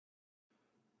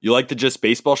You like the Just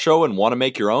Baseball Show and want to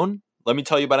make your own? Let me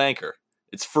tell you about Anchor.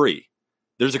 It's free.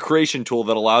 There's a creation tool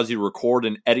that allows you to record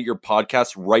and edit your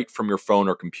podcast right from your phone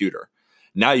or computer.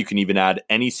 Now you can even add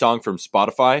any song from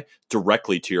Spotify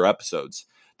directly to your episodes.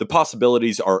 The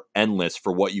possibilities are endless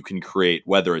for what you can create,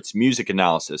 whether it's music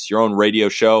analysis, your own radio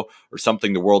show, or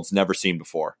something the world's never seen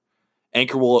before.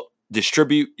 Anchor will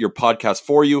distribute your podcast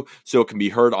for you so it can be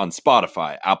heard on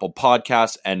Spotify, Apple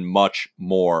Podcasts, and much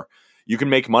more. You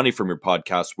can make money from your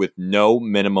podcast with no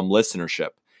minimum listenership.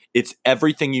 It's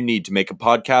everything you need to make a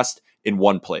podcast in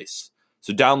one place.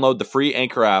 So download the free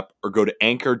Anchor app or go to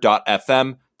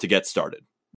anchor.fm to get started.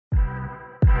 And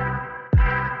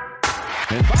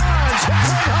Bonds hits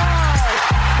it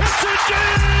high. It's a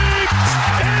deep.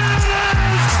 It is.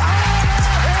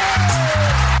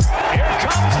 Here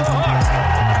comes the hook.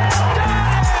 Got him.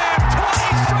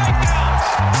 20 strikeouts.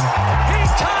 He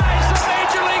ties the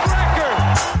major league record.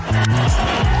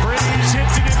 Freeze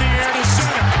hits it in the air to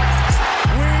center.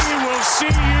 We will see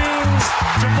you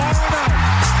tomorrow night.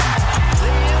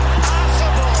 The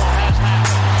impossible has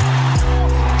happened.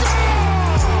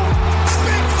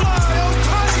 Big fly.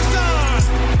 Ohtani's done.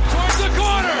 Towards the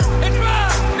corner. It's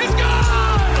back. It's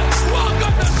gone.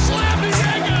 Welcome to Slam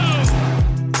Diego.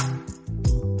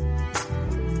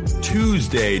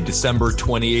 Tuesday, December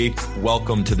 28th.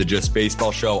 Welcome to the Just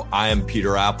Baseball Show. I am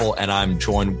Peter Apple, and I'm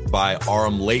joined by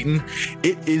Aram Layton.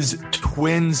 It is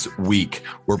Twins week.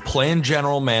 We're playing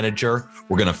general manager.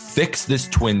 We're going to fix this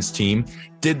Twins team.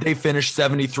 Did they finish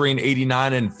 73 and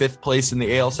 89 in fifth place in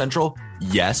the AL Central?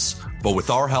 Yes, but with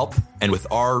our help and with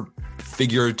our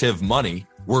figurative money,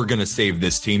 we're going to save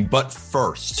this team. But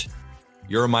first,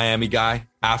 you're a Miami guy.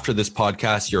 After this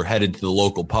podcast, you're headed to the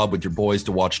local pub with your boys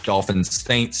to watch Dolphins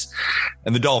Saints.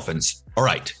 And the Dolphins, all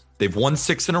right, they've won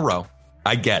 6 in a row.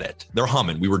 I get it. They're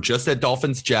humming. We were just at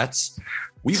Dolphins Jets.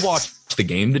 We watched the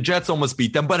game. The Jets almost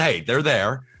beat them, but hey, they're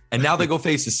there. And now they go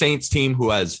face the Saints team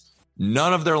who has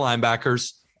none of their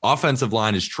linebackers. Offensive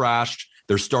line is trashed.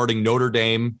 They're starting Notre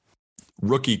Dame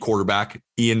rookie quarterback,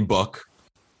 Ian Book.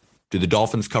 Do the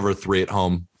Dolphins cover 3 at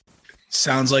home?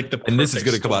 Sounds like the And this is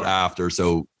going to come out after,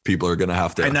 so people are going to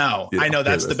have to. I know.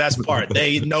 That's the best part.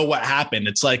 They know what happened.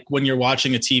 It's like when you're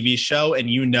watching a TV show and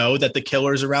you know that the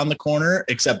killer's around the corner,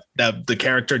 except that the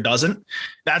character doesn't.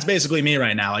 That's basically me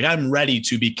right now. Like I'm ready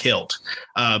to be killed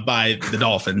by the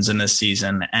Dolphins in this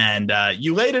season. And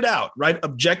you laid it out, right?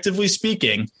 Objectively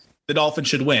speaking, the Dolphins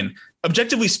should win.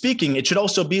 Objectively speaking, it should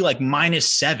also be like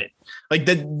 -7. Like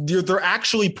they're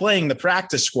actually playing the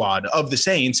practice squad of the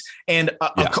Saints and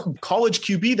a college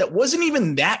QB that wasn't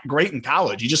even that great in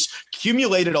college. He just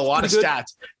accumulated a lot of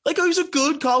stats. Like, oh, he's a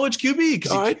good college QB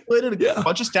because he accumulated a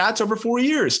bunch of stats over 4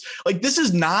 years. Like this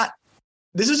is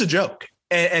a joke.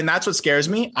 And that's what scares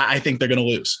me. I think they're going to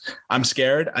lose. I'm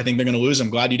scared. I think they're going to lose. I'm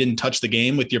glad you didn't touch the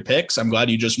game with your picks. I'm glad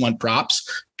you just went props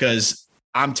because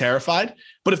I'm terrified.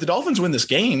 But if the Dolphins win this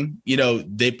game,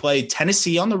 they play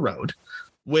Tennessee on the road,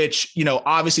 which,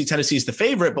 obviously Tennessee is the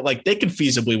favorite, but like they could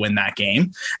feasibly win that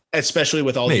game, especially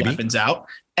with all the weapons out.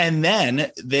 And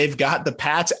then they've got the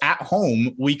Pats at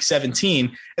home week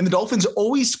 17, and the Dolphins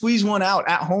always squeeze one out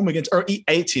at home or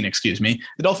 18, excuse me.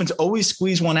 The Dolphins always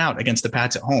squeeze one out against the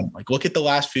Pats at home. Like look at the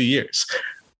last few years.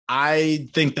 I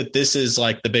think that this is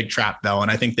like the big trap though. And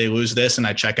I think they lose this and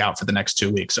I check out for the next 2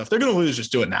 weeks. So if they're going to lose,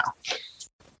 just do it now.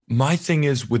 My thing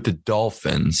is with the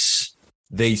Dolphins,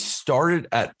 they started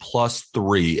at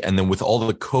 +3, and then with all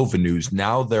the COVID news,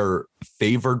 now they're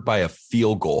favored by a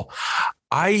field goal.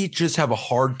 I just have a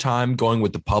hard time going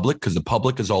with the public because the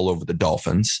public is all over the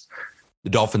Dolphins. The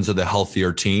Dolphins are the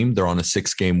healthier team. They're on a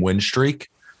 6-game win streak.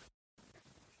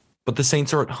 But the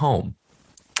Saints are at home.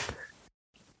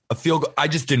 A field goal, I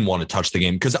just didn't want to touch the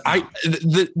game because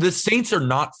the Saints are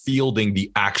not fielding the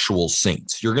actual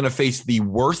Saints. You're going to face the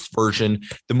worst version,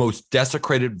 the most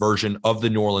desecrated version of the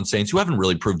New Orleans Saints, who haven't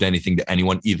really proved anything to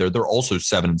anyone either. They're also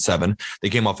 7-7. They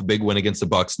came off a big win against the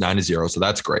Bucs, 9-0, so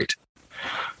that's great.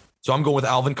 So I'm going with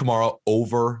Alvin Kamara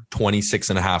over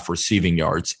 26.5 receiving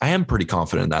yards. I am pretty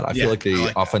confident in that. I feel like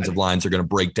the offensive lines are going to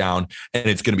break down, and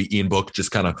it's going to be Ian Book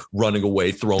just kind of running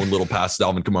away, throwing little passes to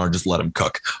Alvin Kamara, just let him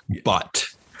cook. But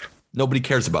nobody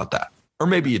cares about that. Or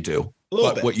maybe you do.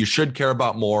 But what you should care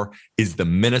about more is the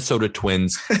Minnesota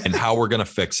Twins and how we're going to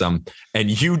fix them. And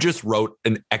you just wrote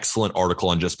an excellent article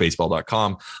on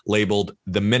justbaseball.com labeled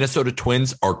 "The Minnesota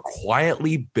Twins are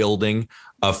quietly building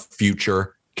a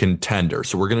future contender."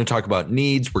 So we're going to talk about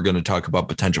needs. We're going to talk about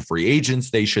potential free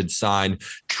agents they should sign,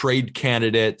 trade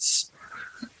candidates.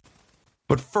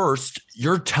 But first,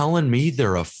 you're telling me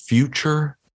they're a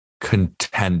future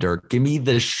contender. Give me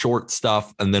the short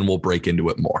stuff and then we'll break into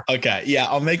it more. Okay. Yeah.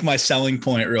 I'll make my selling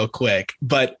point real quick.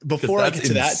 But before I get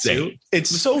to that too, it's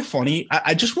so funny.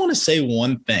 I just want to say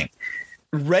one thing.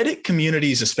 Reddit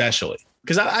communities, especially,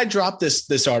 because I dropped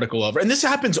this article over, and this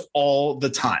happens all the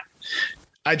time.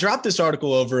 I dropped this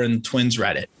article over in Twins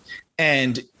Reddit,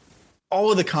 and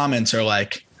all of the comments are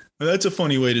like, that's a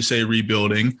funny way to say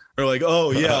rebuilding. Or like,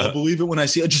 oh, yeah, I believe it when I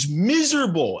see it. Just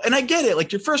miserable. And I get it.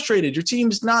 Like, you're frustrated. Your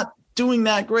team's not doing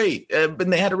that great.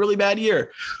 And they had a really bad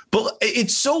year. But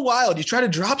it's so wild. You try to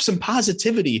drop some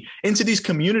positivity into these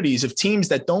communities of teams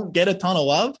that don't get a ton of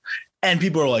love. And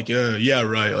people are like, yeah,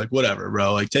 right. Like, whatever,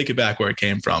 bro. Like, take it back where it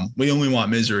came from. We only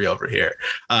want misery over here.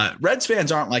 Reds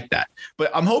fans aren't like that. But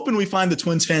I'm hoping we find the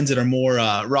Twins fans that are more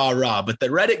rah-rah. But the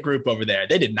Reddit group over there,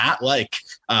 they did not like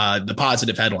the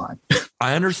positive headline.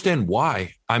 I understand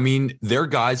why. I mean, their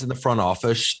guys in the front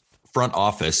office,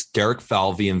 Derek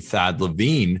Falvey and Thad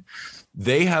Levine,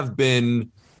 they have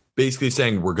been basically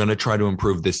saying, we're going to try to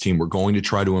improve this team. We're going to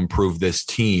try to improve this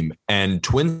team. And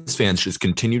Twins fans just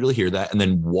continue to hear that and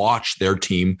then watch their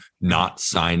team not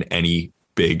sign any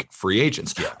big free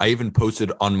agents. Yeah. I even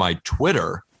posted on my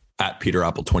Twitter at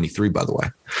PeterApple23, by the way,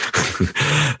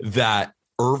 that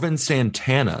the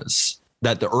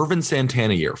Irvin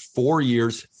Santana year, 4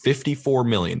 years, $54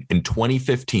 million in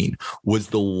 2015 was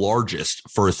the largest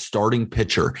for a starting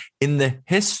pitcher in the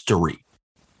history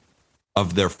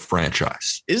of their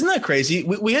franchise. Isn't that crazy?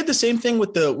 We had the same thing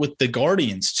with the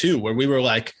Guardians too, where we were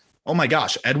like, oh my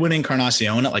gosh, Edwin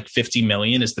Encarnacion at like $50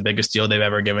 million is the biggest deal they've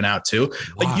ever given out too.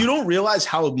 Wow. Like, you don't realize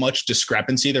how much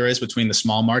discrepancy there is between the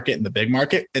small market and the big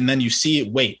market. And then you see,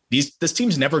 wait, this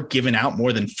team's never given out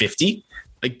more than 50.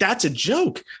 Like, that's a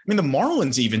joke. I mean, the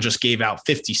Marlins even just gave out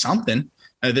 50 something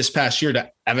this past year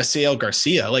to Avisail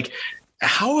Garcia. Like,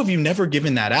 how have you never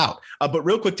given that out? But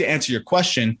real quick, to answer your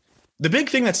question, the big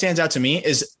thing that stands out to me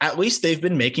is at least they've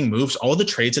been making moves. All the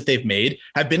trades that they've made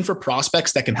have been for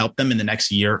prospects that can help them in the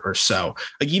next year or so.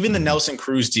 Like, even the Nelson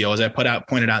Cruz deal, as I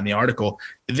pointed out in the article,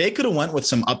 they could have went with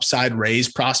some upside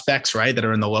Rays prospects, right, that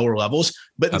are in the lower levels.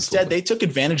 But instead, they took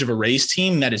advantage of a Rays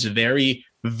team that is very,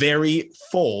 very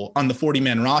full on the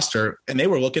 40-man roster, and they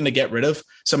were looking to get rid of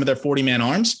some of their 40-man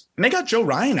arms, and they got Joe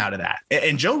Ryan out of that.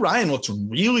 And Joe Ryan looked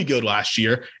really good last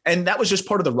year, and that was just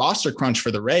part of the roster crunch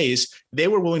for the Rays. They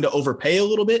were willing to overpay a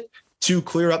little bit to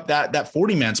clear up that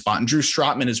 40-man spot, and Drew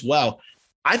Strotman as well.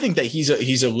 I think that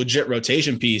he's a legit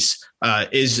rotation piece.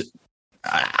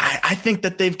 I think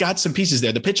that they've got some pieces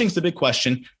there. The pitching's the big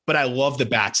question, but I love the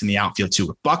bats in the outfield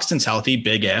too. If Buxton's healthy,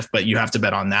 big if, but you have to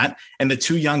bet on that. And the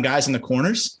two young guys in the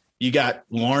corners, you got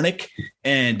Larnach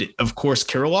and, of course,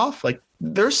 Kirilloff. Like,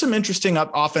 there's some interesting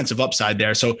offensive upside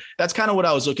there. So that's kind of what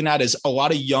I was looking at, is a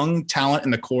lot of young talent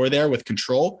in the core there with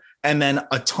control, and then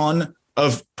a ton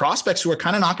of prospects who are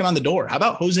kind of knocking on the door. How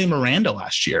about Jose Miranda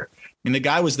last year? I mean, the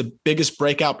guy was the biggest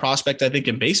breakout prospect, I think,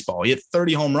 in baseball. He hit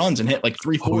 30 home runs and hit like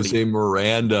 340. Jose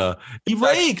Miranda. He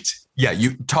raked. Yeah,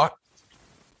 you talk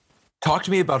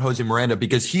to me about Jose Miranda,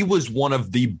 because he was one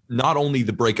of the, not only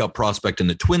the breakout prospect in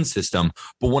the Twin system,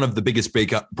 but one of the biggest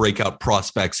breakout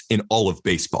prospects in all of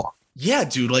baseball. Yeah,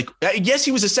 dude. Like, yes,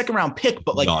 he was a second round pick,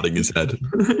 but like, nodding his head.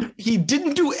 He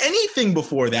didn't do anything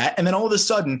before that. And then all of a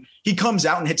sudden he comes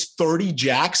out and hits 30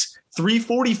 jacks,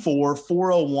 344,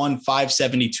 401,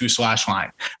 572 slash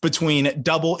line between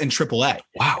double and triple A.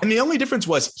 Wow. And the only difference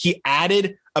was he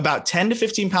added about 10 to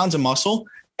 15 pounds of muscle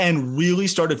and really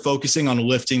started focusing on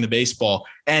lifting the baseball.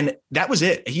 And that was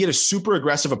it. He had a super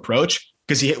aggressive approach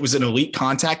because he was an elite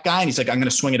contact guy. And he's like, I'm going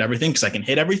to swing at everything because I can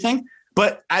hit everything.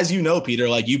 But as you know, Peter,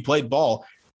 like, you played ball.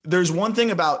 There's one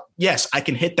thing about, yes, I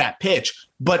can hit that pitch,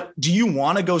 but do you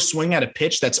want to go swing at a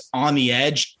pitch that's on the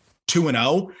edge,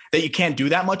 2-0, that you can't do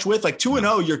that much with? Like,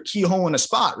 2-0, you're keyholing a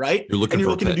spot, right? You're looking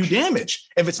to do damage.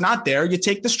 If it's not there, you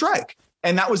take the strike.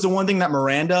 And that was the one thing that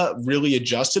Miranda really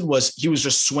adjusted, was he was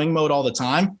just swing mode all the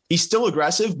time. He's still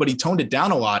aggressive, but he toned it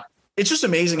down a lot. It's just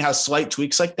amazing how slight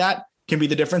tweaks like that can be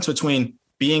the difference between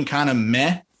being kind of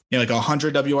meh, like a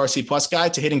 100 WRC plus guy,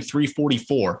 to hitting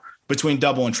 344 between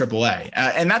double and triple A.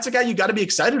 And that's a guy you got to be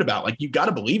excited about. Like, you got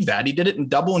to believe that he did it in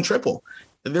double and triple.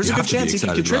 There's a good chance he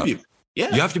can contribute.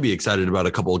 Yeah. You have to be excited about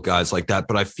a couple of guys like that.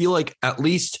 But I feel like at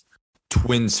least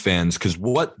Twins fans, because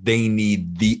what they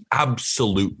need the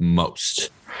absolute most,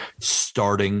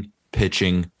 starting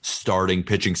pitching.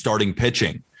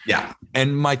 Yeah.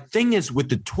 And my thing is with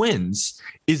the Twins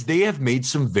is they have made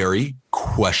some very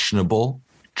questionable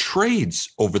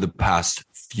trades over the past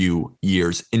few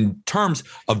years in terms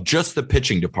of just the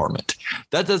pitching department.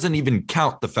 That doesn't even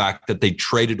count the fact that they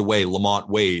traded away Lamont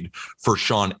Wade for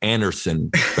Sean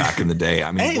Anderson back in the day.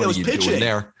 I mean, hey, what are you doing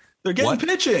there? They're getting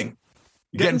pitching.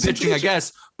 Getting pitching, I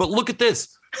guess. But look at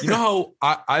this. You know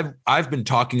how I've been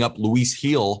talking up Luis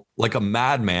Gil like a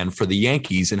madman for the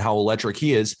Yankees and how electric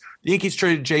he is. The Yankees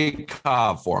traded Jake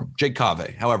Cave for him. Jake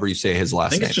Cave, however you say his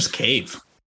last name. I think it's just Cave.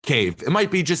 Cave. It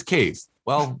might be just Cave.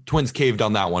 Well, Twins caved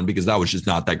on that one because that was just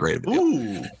not that great of a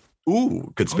deal.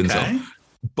 Ooh, good spin zone.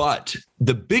 But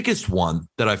the biggest one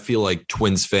that I feel like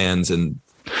Twins fans and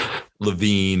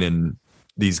Levine and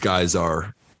these guys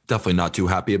are definitely not too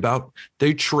happy about,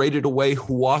 they traded away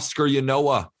Huascar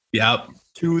Ynoa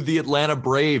to the Atlanta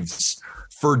Braves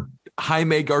for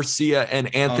Jaime Garcia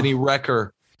and Anthony Recker.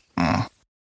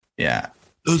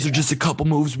 Those are just a couple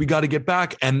moves we got to get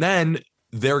back. And then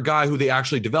their guy who they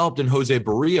actually developed in Jose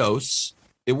Barrios,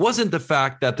 it wasn't the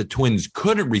fact that the Twins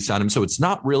couldn't re-sign him. So it's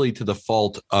not really to the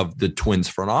fault of the Twins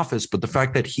front office, but the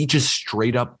fact that he just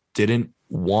straight up didn't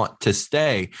want to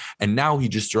stay. And now he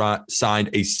just signed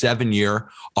a 7-year,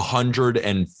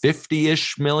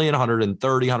 150-ish million,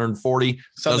 130, 140.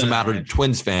 Doesn't matter to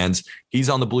Twins fans. He's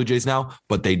on the Blue Jays now,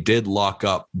 but they did lock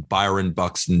up Byron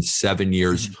Buxton 7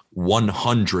 years,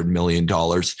 $100 million.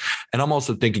 And I'm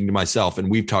also thinking to myself,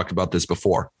 and we've talked about this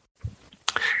before,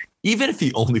 even if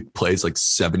he only plays like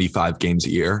 75 games a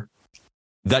year,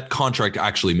 that contract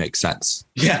actually makes sense.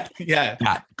 Yeah.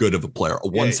 That good of a player, a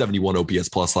 171 OPS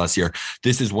plus last year.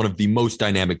 This is one of the most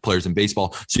dynamic players in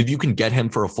baseball. So if you can get him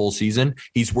for a full season,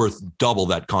 he's worth double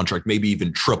that contract, maybe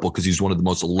even triple, because he's one of the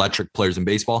most electric players in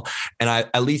baseball. And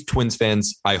at least Twins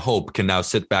fans, I hope, can now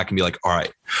sit back and be like, all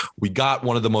right, we got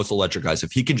one of the most electric guys.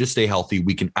 If he can just stay healthy,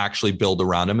 we can actually build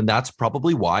around him. And that's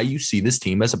probably why you see this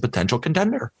team as a potential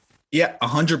contender. Yeah,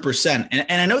 100%.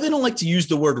 And I know they don't like to use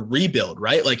the word rebuild,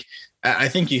 right? Like, I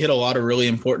think you hit a lot of really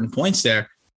important points there.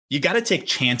 You got to take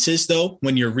chances, though,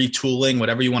 when you're retooling,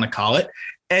 whatever you want to call it.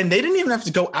 And they didn't even have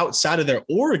to go outside of their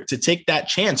org to take that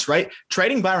chance, right?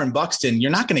 Trading Byron Buxton, you're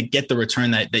not going to get the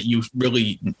return that you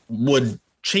really would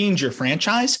change your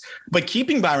franchise. But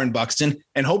keeping Byron Buxton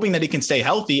and hoping that he can stay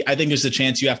healthy, I think is the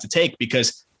chance you have to take,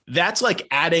 because that's like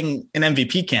adding an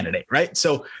MVP candidate, right?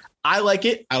 So I like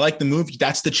it. I like the move.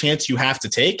 That's the chance you have to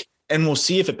take, and we'll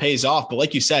see if it pays off. But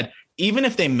like you said, even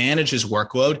if they manage his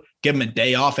workload, give him a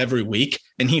day off every week,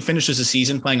 and he finishes the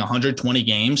season playing 120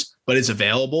 games, but is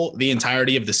available the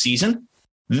entirety of the season,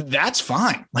 that's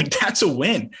fine. Like, that's a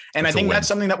win. And I think that's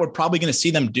something that we're probably going to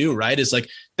see them do, right? Is like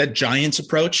that Giants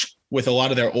approach with a lot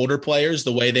of their older players,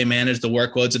 the way they manage the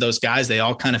workloads of those guys. They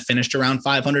all kind of finished around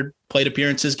 500 plate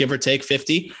appearances, give or take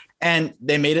 50. And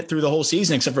they made it through the whole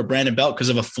season, except for Brandon Belt because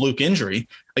of a fluke injury.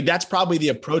 Like, that's probably the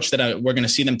approach that we're going to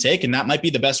see them take. And that might be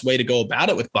the best way to go about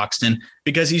it with Buxton,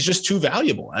 because he's just too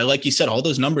valuable. Like you said, all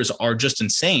those numbers are just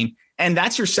insane. And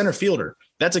that's your center fielder.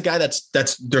 That's a guy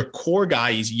that's their core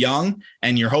guy. He's young,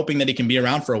 and you're hoping that he can be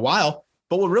around for a while.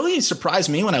 But what really surprised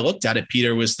me when I looked at it,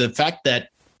 Peter, was the fact that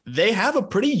they have a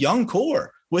pretty young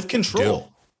core with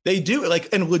control. They do, like,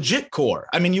 and legit core.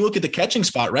 I mean, you look at the catching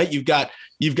spot, right? You've got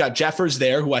Jeffers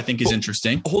there, who I think is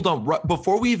interesting. Hold on,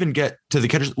 before we even get to the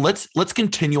catchers, let's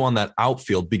continue on that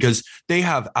outfield, because they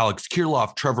have Alex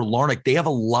Kirilloff, Trevor Larnach. They have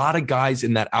a lot of guys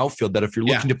in that outfield that if you're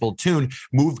looking to platoon,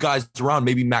 move guys around,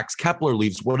 maybe Max Kepler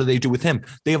leaves. What do they do with him?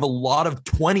 They have a lot of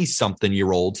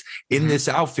 20-something-year-olds in this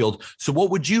outfield. So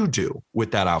what would you do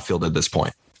with that outfield at this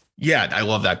point? Yeah, I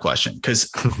love that question,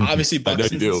 because obviously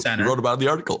Buxton's in center. You wrote about it in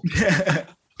the article.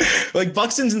 Like,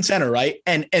 Buxton's in center, right?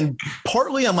 And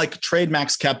partly I'm like, trade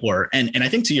Max Kepler. And I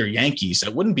think to your Yankees,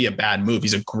 it wouldn't be a bad move.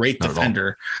 He's a great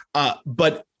defender.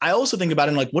 But I also think about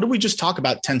it like, what did we just talk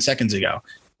about 10 seconds ago?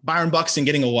 Byron Buxton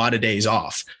getting a lot of days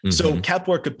off. So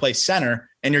Kepler could play center,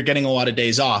 and you're getting a lot of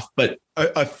days off. But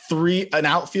an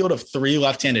outfield of 3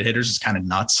 left-handed hitters is kind of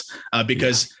nuts,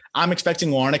 because I'm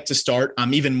expecting Larnach to start.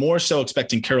 I'm even more so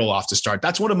expecting Kirilloff to start.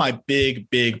 That's one of my big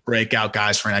breakout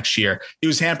guys for next year. He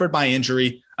was hampered by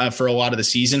injury for a lot of the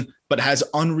season, but has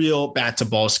unreal bat to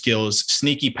ball skills,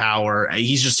 sneaky power.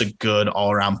 He's just a good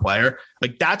all around player.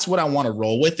 Like, that's what I want to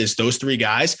roll with, is those 3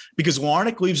 guys, because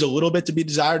Larnach leaves a little bit to be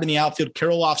desired in the outfield.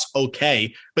 Kirilloff's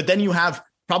okay, but then you have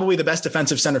probably the best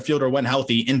defensive center fielder when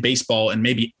healthy in baseball, and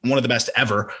maybe one of the best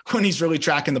ever when he's really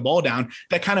tracking the ball down.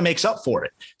 That kind of makes up for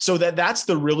it. So that's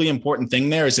the really important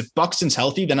thing there, is if Buxton's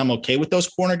healthy, then I'm okay with those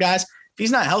corner guys. If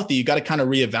he's not healthy, you got to kind of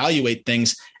reevaluate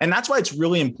things. And that's why it's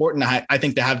really important, I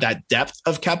think, to have that depth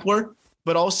of Kepler,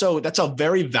 but also that's a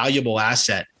very valuable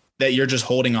asset that you're just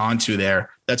holding on to there.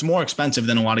 That's more expensive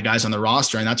than a lot of guys on the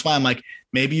roster. And that's why I'm like,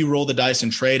 maybe you roll the dice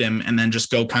and trade him, and then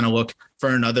just go kind of look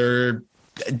for another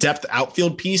depth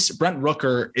outfield piece. Brent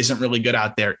Rooker isn't really good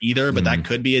out there either, but that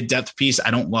could be a depth piece. I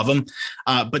don't love him.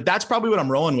 But that's probably what I'm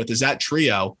rolling with, is that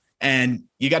trio. And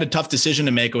you got a tough decision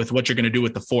to make with what you're going to do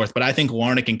with the fourth. But I think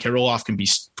Larnach and Kirilloff can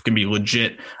be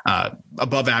legit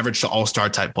above average to all-star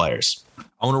type players.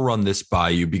 I want to run this by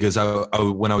you because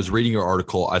when I was reading your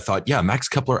article, I thought, yeah, Max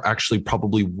Kepler actually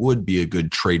probably would be a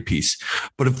good trade piece.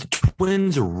 But if the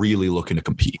Twins are really looking to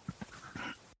compete,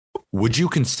 would you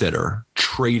consider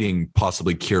trading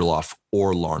possibly Kirilloff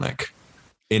or Larnach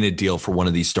in a deal for one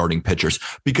of these starting pitchers?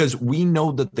 Because we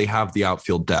know that they have the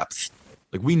outfield depth.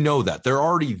 Like, we know that they're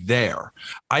already there.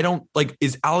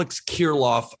 Is Alex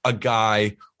Kirilloff a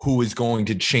guy who is going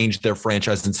to change their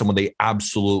franchise and someone they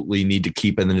absolutely need to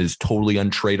keep and then is totally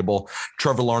untradeable?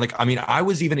 Trevor Larnach. I mean, I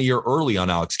was even a year early on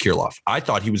Alex Kirilloff. I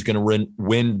thought he was going to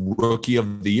win Rookie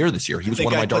of the Year this year. He was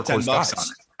one of my dark horse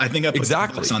guys. I think I put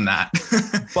 $10 on that.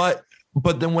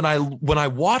 But then when I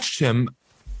watched him,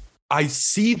 I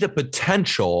see the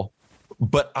potential,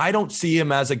 but I don't see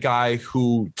him as a guy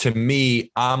who, to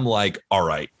me, I'm like, all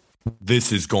right,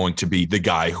 this is going to be the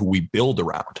guy who we build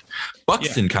around.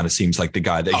 Buxton kind of seems like the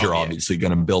guy that you're obviously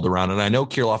going to build around. And I know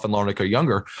Kirilloff and Larnach are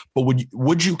younger, but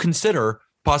would you consider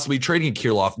possibly trading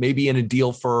Kirilloff maybe in a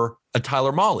deal for a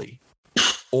Tyler Mahle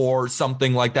or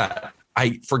something like that?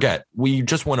 I forget. We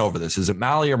just went over this. Is it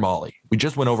Mahle or Mahle? We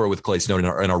just went over it with Clay Snow in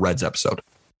our Reds episode.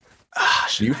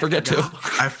 You forget too?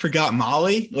 I forgot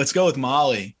Mahle. Let's go with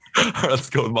Mahle. All right, let's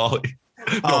go with Mahle.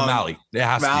 No, Mahle. It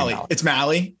has to be Mahle. It's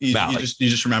Mahle. You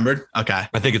just remembered? Okay.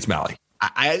 I think it's Mahle.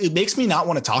 It makes me not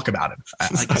want to talk about him.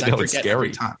 I know, it's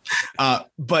scary.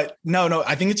 But no,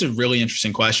 I think it's a really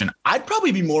interesting question. I'd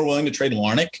probably be more willing to trade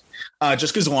Larnach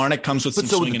just because Larnach comes with some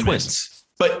swing and miss.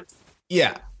 But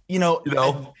yeah,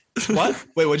 what?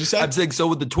 Wait, what'd you say? I'm saying so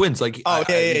with the Twins. Like,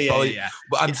 yeah.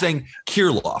 But I'm saying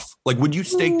Kirilloff. Like, would you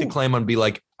stake the claim on be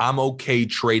like, I'm okay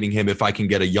trading him if I can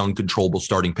get a young, controllable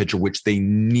starting pitcher, which they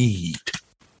need?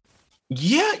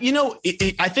 Yeah,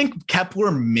 I think Kepler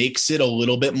makes it a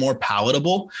little bit more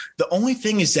palatable. The only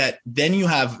thing is that then you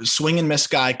have swing and miss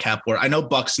guy Kepler. I know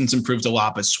Buxton's improved a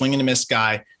lot, but swing and miss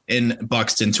guy in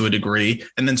Buxton to a degree,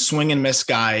 and then swing and miss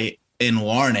guy in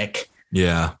Larnach.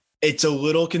 Yeah. It's a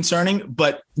little concerning,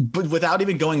 but without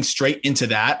even going straight into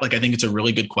that, like, I think it's a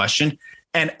really good question.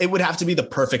 And it would have to be the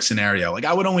perfect scenario. Like,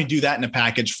 I would only do that in a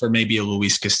package for maybe a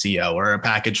Luis Castillo or a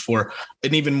package for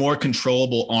an even more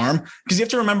controllable arm. Because you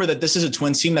have to remember that this is a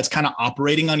Twins team that's kind of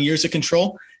operating on years of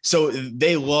control. So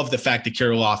they love the fact that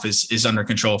Kirilloff is under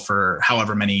control for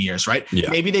however many years, right?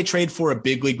 Yeah. Maybe they trade for a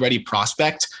big league ready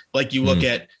prospect. Like, you look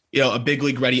at, a big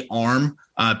league ready arm,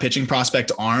 pitching prospect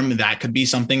arm. That could be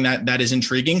something that is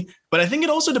intriguing. But I think it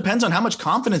also depends on how much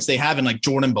confidence they have in like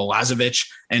Jordan Balazovic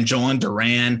and Joan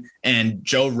Duran and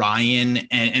Joe Ryan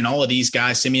and all of these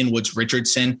guys, Simeon Woods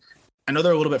Richardson. I know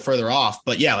they're a little bit further off,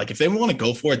 but yeah, like if they want to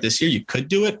go for it this year, you could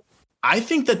do it. I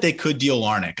think that they could deal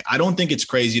Larnach. I don't think it's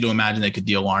crazy to imagine they could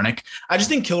deal Larnach. I just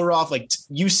think Kirilloff, like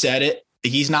you said it,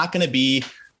 he's not going to be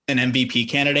an MVP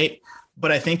candidate.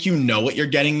 But I think what you're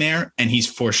getting there, and he's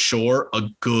for sure a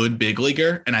good big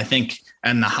leaguer. And I think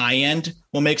on the high end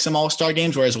will make some all-star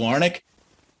games, whereas Larnach,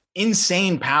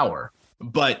 insane power,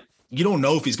 but you don't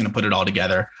know if he's going to put it all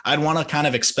together. I'd want to kind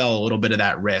of expel a little bit of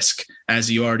that risk,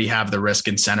 as you already have the risk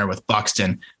in center with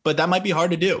Buxton, but that might be hard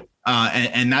to do.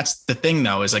 And that's the thing,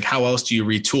 though, is like, how else do you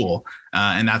retool?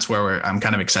 And that's where I'm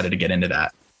kind of excited to get into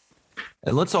that.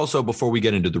 And let's also, before we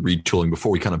get into the retooling,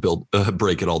 before we kind of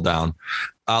break it all down,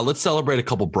 let's celebrate a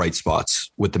couple bright spots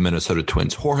with the Minnesota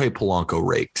Twins. Jorge Polanco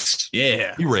rakes.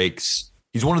 Yeah. He rakes.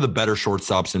 He's one of the better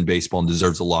shortstops in baseball and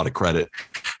deserves a lot of credit.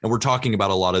 And we're talking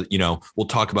about a lot of, we'll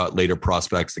talk about later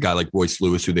prospects, the guy like Royce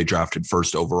Lewis, who they drafted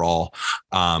first overall.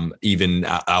 Even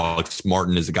Alex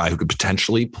Martin is a guy who could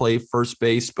potentially play first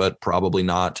base, but probably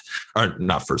not, or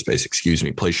not first base,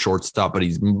 play shortstop, but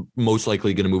he's most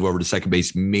likely going to move over to second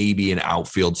base, maybe an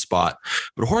outfield spot.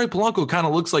 But Jorge Polanco kind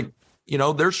of looks like,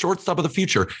 their shortstop of the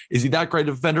future. Is he that great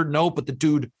a defender? No, but the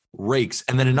dude rakes.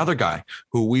 And then another guy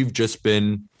who we've just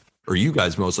been, or you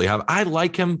guys mostly have, I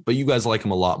like him, but you guys like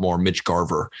him a lot more. Mitch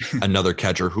Garver, another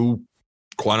catcher who,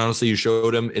 quite honestly, you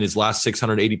showed him in his last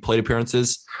 680 plate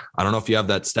appearances. I don't know if you have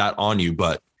that stat on you,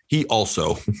 but he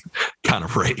also kind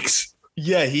of rakes.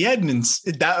 Yeah, he had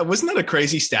wasn't that a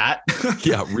crazy stat?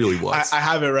 Yeah, it really was. I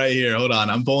have it right here. Hold on,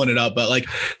 I'm pulling it up. But like,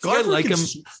 I like him.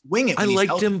 Swing it. I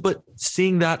liked him, but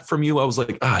seeing that from you, I was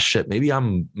like, shit, maybe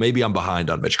I'm behind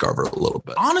on Mitch Garver a little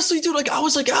bit. Honestly, dude, like I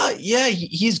was like, yeah,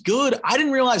 he's good. I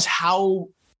didn't realize how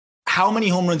many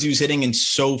home runs he was hitting in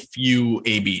so few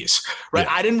ABs. Right?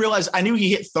 Yeah. I didn't realize. I knew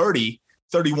he hit 30,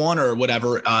 31 or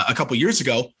whatever a couple years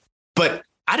ago, but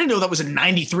I didn't know that was in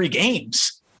 93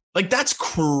 games. Like, that's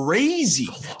crazy.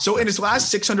 So in his last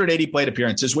 680 plate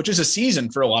appearances, which is a season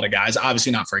for a lot of guys,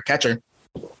 obviously not for a catcher,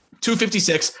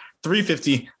 256,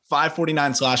 350,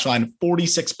 .549 slash line,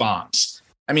 46 bombs.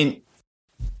 I mean,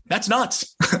 that's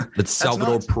nuts. It's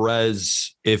Salvador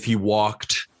Perez if he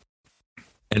walked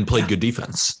and played good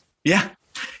defense. Yeah.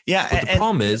 Yeah. But the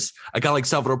problem is a guy like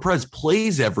Salvador Perez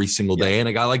plays every single day, and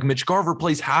a guy like Mitch Garver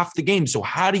plays half the game. So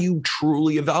how do you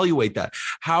truly evaluate that?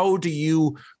 How do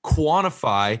you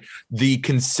quantify the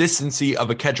consistency of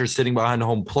a catcher sitting behind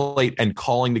home plate and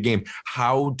calling the game?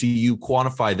 How do you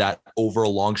quantify that over a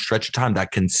long stretch of time,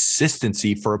 that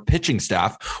consistency for a pitching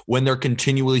staff when they're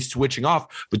continually switching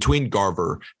off between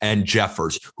Garver and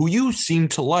Jeffers, who you seem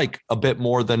to like a bit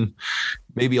more than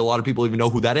maybe a lot of people even know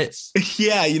who that is?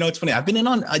 Yeah, it's funny. I've been in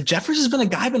on Jeffers has been a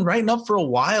guy I've been writing up for a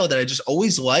while that I just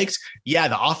always liked. Yeah,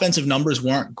 the offensive numbers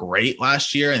weren't great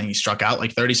last year, and he struck out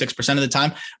like 36% of the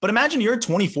time. But imagine you're a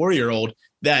 24-year-old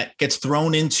that gets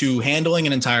thrown into handling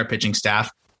an entire pitching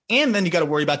staff. And then you got to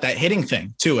worry about that hitting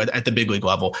thing too at the big league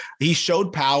level. He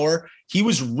showed power. He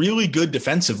was really good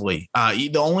defensively.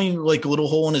 The only like little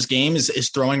hole in his game is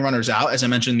throwing runners out, as I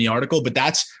mentioned in the article, but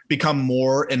that's become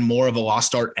more and more of a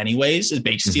lost art anyways, is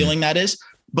base stealing that is.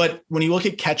 But when you look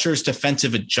at catcher's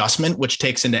defensive adjustment, which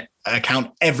takes into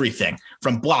account everything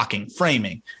from blocking,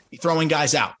 framing, throwing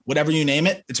guys out, whatever you name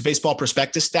it, it's a baseball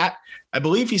prospectus stat. I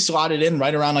believe he slotted in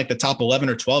right around like the top 11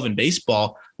 or 12 in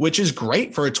baseball, which is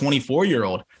great for a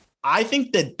 24-year-old. I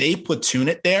think that they platoon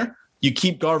it there. You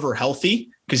keep Garver healthy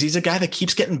because he's a guy that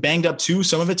keeps getting banged up too.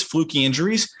 Some of it's fluky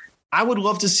injuries. I would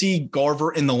love to see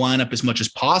Garver in the lineup as much as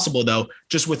possible, though,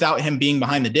 just without him being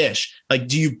behind the dish. Like,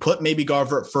 do you put maybe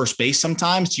Garver at first base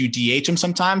sometimes? Do you DH him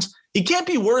sometimes? He can't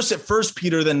be worse at first,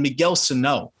 Peter, than Miguel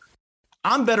Sano.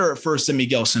 I'm better at first than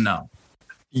Miguel Sano.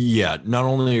 Yeah, not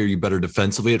only are you better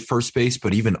defensively at first base,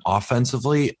 but even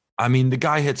offensively. I mean, the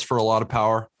guy hits for a lot of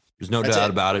power. There's no doubt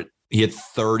about it. He hit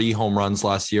 30 home runs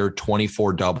last year,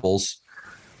 24 doubles,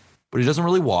 but he doesn't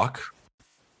really walk.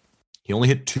 He only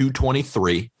hit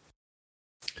 223.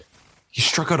 He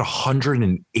struck out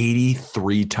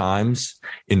 183 times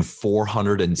in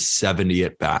 470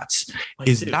 at bats.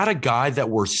 Is that a guy that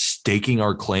we're staking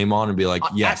our claim on and be like,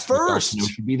 yes, first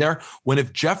should be there? When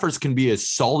if Jeffers can be a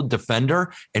solid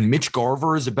defender and Mitch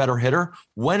Garver is a better hitter,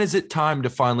 when is it time to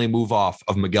finally move off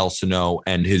of Miguel Sano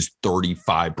and his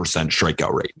 35%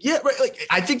 strikeout rate? Yeah, right. Like,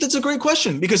 I think that's a great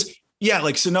question because, yeah,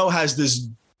 like Sano has this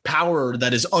power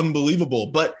that is unbelievable,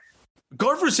 but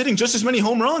Garver's hitting just as many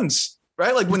home runs.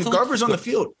 Right, like when Garver's on the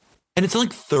field, and it's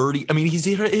like 30. I mean, he's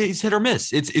hit or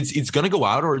miss. It's going to go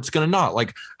out or it's going to not.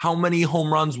 Like, how many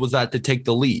home runs was that to take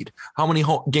the lead? How many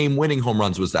game-winning home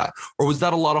runs was that? Or was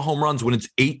that a lot of home runs when it's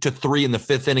 8-3 in the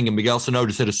fifth inning and Miguel Sano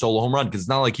just hit a solo home run? Because it's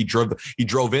not like he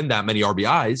drove in that many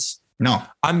RBIs. No,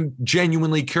 I'm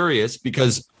genuinely curious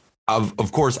because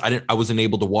of course I wasn't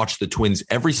able to watch the Twins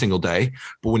every single day.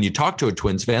 But when you talk to a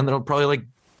Twins fan, they'll probably like,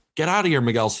 get out of here,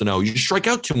 Miguel Sano. You strike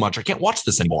out too much. I can't watch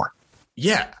this anymore.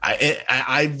 Yeah,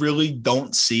 I really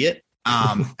don't see it.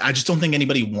 I just don't think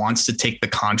anybody wants to take the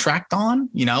contract on,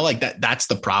 like that's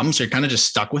the problem. So you're kind of just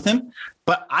stuck with him.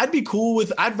 But I'd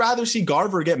rather see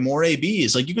Garver get more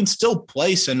ABs. Like, you can still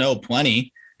play Sano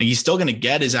plenty and he's still going to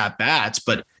get his at bats,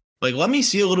 but like, let me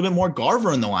see a little bit more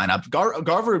Garver in the lineup.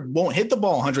 Garver won't hit the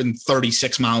ball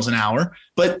 136 miles an hour,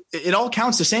 but it all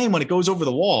counts the same when it goes over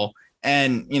the wall.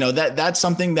 And, that's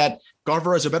something that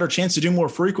Garver has a better chance to do more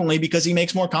frequently because he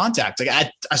makes more contact. Like,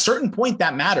 at a certain point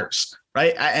that matters.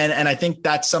 Right. And I think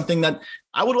that's something that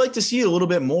I would like to see a little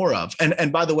bit more of.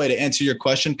 And by the way, to answer your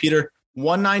question, Peter,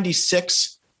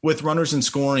 196 with runners in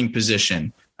scoring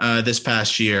position this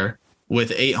past year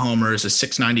with 8 homers, a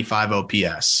 695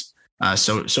 OPS.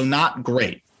 So not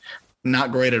great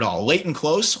at all. Late and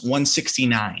close,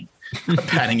 169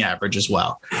 batting average as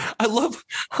well. I love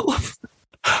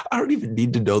I don't even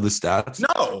need to know the stats.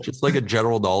 No. Just like a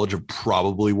general knowledge of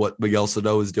probably what Miguel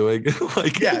Sano is doing.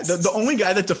 Yeah, the only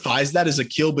guy that defies that is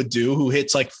Akil Baddoo, who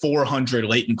hits like 400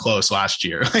 late and close last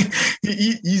year.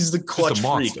 He's the clutch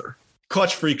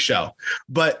freak show.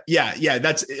 But yeah,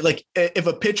 that's like, if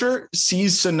a pitcher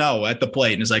sees Sano at the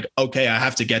plate and is like, okay, I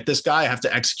have to get this guy, I have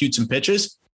to execute some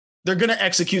pitches, they're going to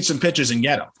execute some pitches and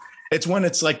get him. It's when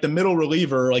it's like the middle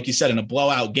reliever, like you said, in a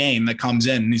blowout game that comes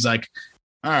in and he's like,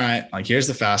 all right, like, here's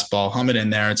the fastball, hum it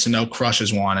in there. And Sano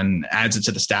crushes one and adds it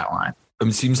to the stat line. I mean,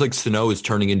 it seems like Sano is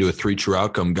turning into a 3 true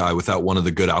outcome guy without one of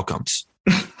the good outcomes.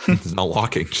 He's not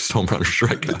walking, just home run or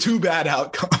strikeout. The 2 bad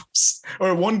outcomes,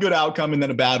 or 1 good outcome and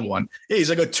then a bad one. Yeah, he's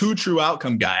like a 2 true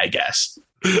outcome guy, I guess.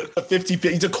 A 50,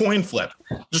 he's a coin flip.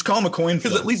 Just call him a coin flip.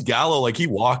 Because at least Gallo, like, he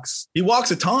walks. He walks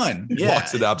a ton. He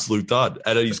walks an absolute ton.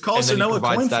 And he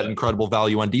provides that incredible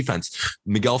value on defense.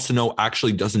 Miguel Sano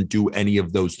actually doesn't do any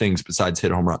of those things besides hit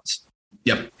home runs.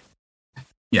 Yep.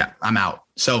 Yeah, I'm out.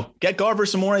 So get Garver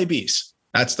some more ABs.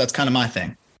 That's kind of my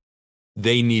thing.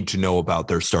 They need to know about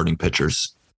their starting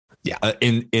pitchers. Yeah.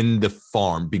 In the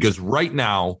farm, because right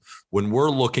now, when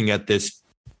we're looking at this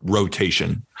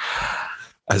rotation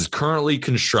as currently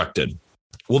constructed,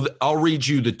 well, I'll read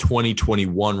you the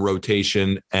 2021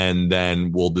 rotation, and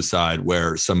then we'll decide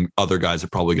where some other guys are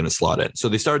probably going to slot in. So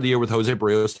they started the year with Jose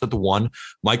Barrios at the 1,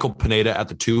 Michael Pineda at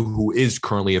the 2, who is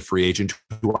currently a free agent,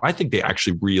 who I think they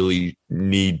actually really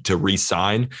need to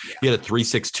re-sign. Yeah. He had a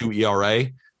 3.62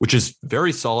 ERA, which is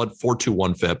very solid,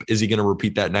 4.21 FIP. Is he going to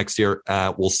repeat that next year?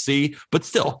 We'll see. But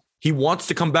still, he wants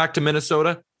to come back to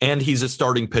Minnesota, and he's a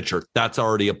starting pitcher. That's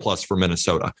already a plus for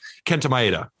Minnesota. Kenta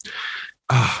Maeda.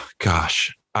 Oh,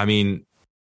 gosh. I mean,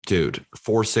 dude,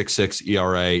 4.66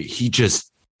 ERA. He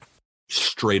just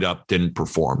straight up didn't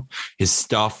perform. His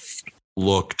stuff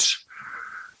looked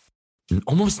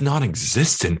almost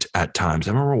non-existent at times.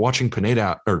 I remember watching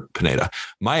Maeda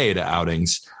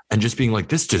outings and just being like,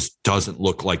 this just doesn't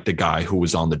look like the guy who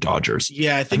was on the Dodgers.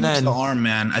 Yeah, I think it's the arm,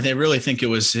 man. I really think it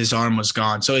was his arm was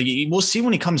gone. So we'll see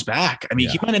when he comes back. I mean,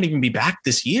 he might not even be back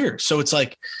this year. So it's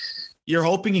like you're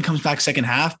hoping he comes back second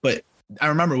half, but I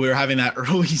remember we were having that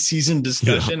early season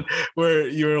discussion where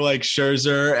you were like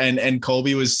Scherzer and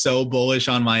Colby was so bullish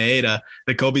on Maeda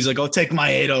that Colby's like, I'll take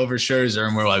Maeda over Scherzer.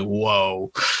 And we're like, whoa.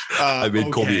 I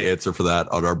made Colby answer for that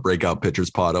on our breakout pitchers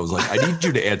pod. I was like, I need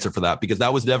you to answer for that because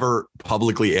that was never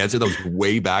publicly answered. That was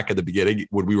way back at the beginning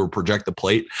when we were Project the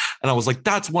Plate. And I was like,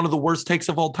 that's one of the worst takes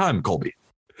of all time, Colby.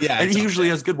 Yeah. And he usually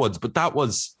has good ones, but that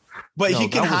was... But he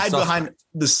can hide behind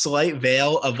the slight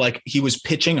veil of like he was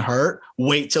pitching hurt.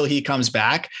 Wait till he comes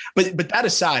back. But that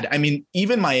aside, I mean,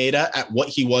 even Maeda at what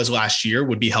he was last year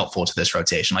would be helpful to this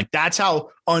rotation. Like that's how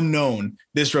unknown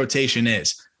this rotation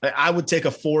is. I would take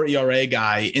a 4 ERA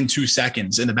guy in 2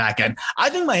 seconds in the back end. I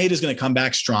think Maeda is going to come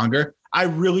back stronger. I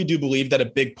really do believe that a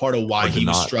big part of why he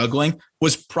was struggling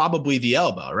was probably the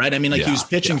elbow, right? I mean, like he was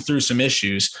pitching through some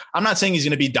issues. I'm not saying he's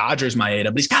going to be Dodgers Maeda,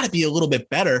 but he's got to be a little bit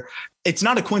better. It's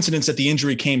not a coincidence that the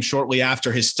injury came shortly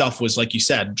after his stuff was, like you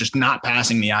said, just not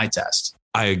passing the eye test.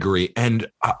 I agree. And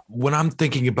when I'm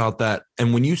thinking about that,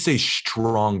 and when you say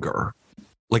stronger,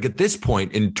 like at this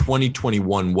point in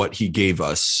 2021, what he gave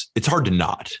us, it's hard to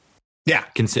not. Yeah.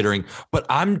 Considering, but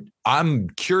I'm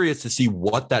curious to see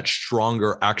what that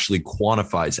stronger actually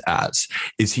quantifies as.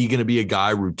 Is he going to be a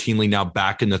guy routinely now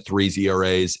back in the 3s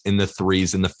ERAs, in the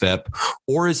 3s in the FIP,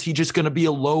 or is he just going to be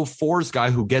a low 4s guy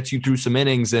who gets you through some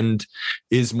innings and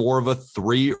is more of a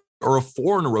 3 or a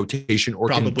 4 in a rotation, or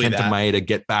probably can Kenta Maeda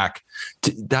get back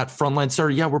to that frontline starter?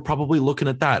 Yeah, we're probably looking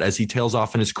at that as he tails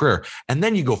off in his career. And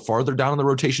then you go farther down in the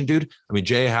rotation, dude. I mean,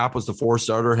 J.A. Happ was the 4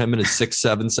 starter, him and his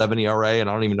 6.77 ERA, and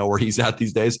I don't even know where he's at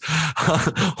these days.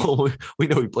 We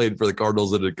know he played for the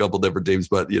Cardinals in a couple different teams,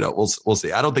 but you know, we'll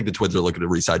see. I don't think the Twins are looking to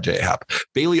re-sign J.A. Happ.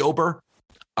 Bailey Ober,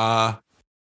 tall.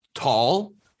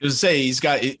 I was say he's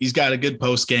got a good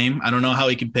post game. I don't know how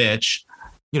he can pitch.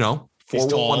 You know,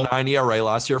 4.19 ERA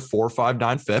last year,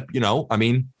 4.59 FIP. You know, I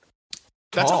mean,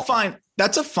 that's a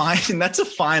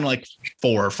fine like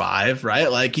 4 or 5, right?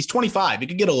 Like he's 25. He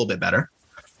could get a little bit better.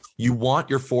 You want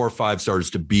your 4 or 5 starters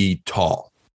to be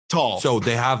tall. So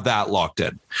they have that locked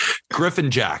in. Griffin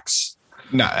Jacks.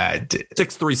 No,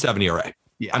 6.37 ERA.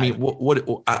 Yeah. I mean, what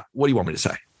do you want me to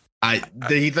say?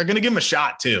 They're going to give him a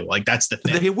shot too. Like that's the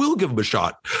thing. They will give him a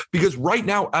shot because right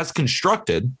now, as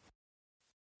constructed,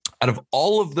 out of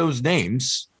all of those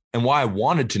names, and why I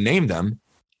wanted to name them,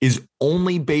 is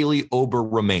only Bailey Ober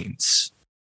remains.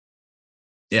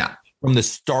 Yeah. From the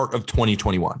start of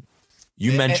 2021.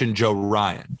 You mentioned Joe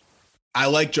Ryan. I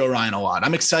like Joe Ryan a lot.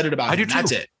 I'm excited about him.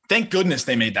 That's it. Thank goodness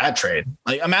they made that trade.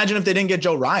 Like, imagine if they didn't get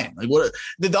Joe Ryan. Like, what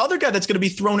the other guy that's going to be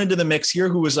thrown into the mix here,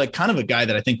 who was like kind of a guy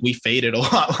that I think we faded a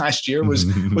lot last year, was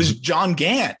John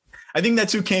Gant. I think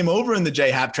that's who came over in the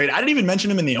J-Happ trade. I didn't even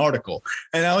mention him in the article.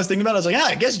 And I was thinking about it. I was like,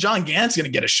 I guess John Gant's going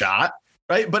to get a shot.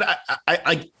 Right. But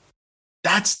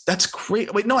that's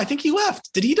great. Wait, no, I think he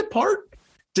left. Did he depart?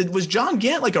 Was John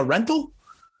Gant like a rental?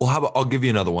 Well, how about I'll give you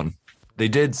another one. They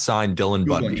did sign Dylan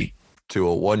Bundy to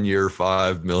a 1-year,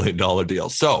 $5 million deal.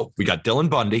 So we got Dylan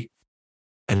Bundy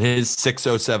and his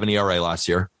 6.07 ERA last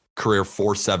year, career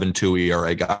 4.72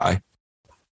 ERA guy.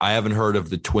 I haven't heard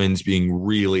of the Twins being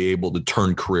really able to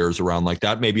turn careers around like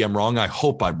that. Maybe I'm wrong. I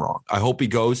hope I'm wrong. I hope he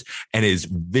goes and is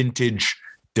vintage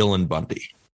Dylan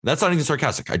Bundy. That's not even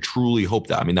sarcastic. I truly hope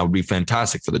that. I mean, that would be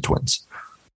fantastic for the Twins.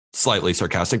 Slightly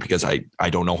sarcastic because I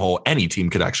don't know how any team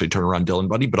could actually turn around Dylan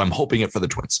Bundy, but I'm hoping it for the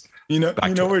Twins. You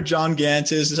know where John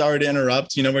Gant is? Sorry to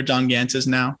interrupt. You know where John Gant is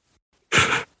now?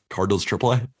 Cardinals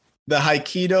AAA? The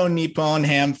Haikido Nippon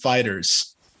Ham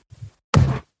Fighters.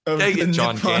 Dang it,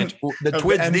 John Gant. The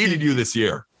Twins needed you this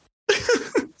year.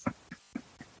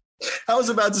 I was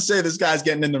about to say this guy's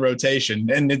getting in the rotation,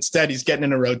 and instead he's getting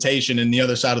in a rotation in the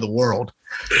other side of the world.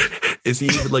 Is he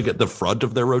even like at the front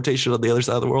of their rotation on the other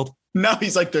side of the world? No,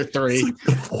 he's like their 3.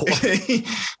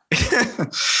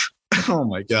 Oh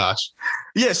my gosh.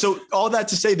 Yeah. So all that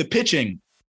to say, the pitching,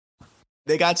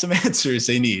 they got some answers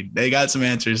they need. They got some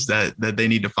answers that they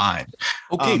need to find.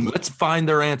 Okay, let's find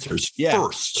their answers. Yeah.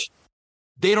 First,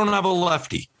 they don't have a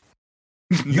lefty.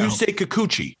 No. Yusei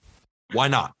Kikuchi. Why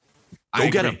not? Go I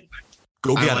get agree. him.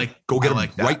 Go get him. Go get him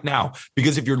right now.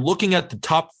 Because if you're looking at the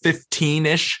top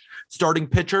 15-ish starting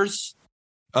pitchers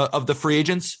of the free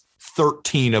agents,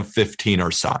 13 of 15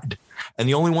 are signed. And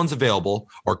the only ones available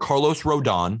are Carlos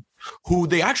Rodon, who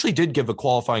they actually did give a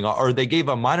qualifying, or they gave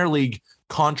a minor league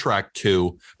contract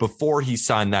to before he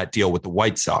signed that deal with the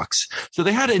White Sox. So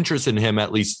they had interest in him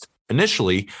at least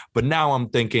initially, but now I'm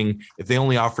thinking if they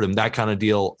only offered him that kind of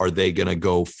deal, are they going to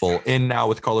go full in now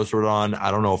with Carlos Rodon?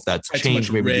 I don't know if that's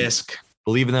changed. Maybe risk.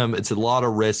 Believe in them. It's a lot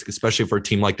of risk, especially for a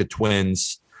team like the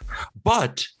Twins.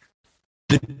 But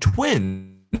the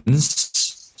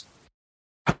Twins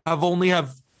have only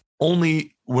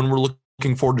when we're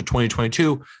looking forward to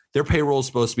 2022, their payroll is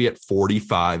supposed to be at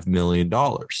 $45 million.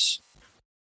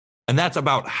 And that's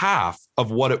about half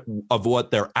of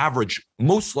what their average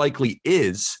most likely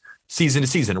is season to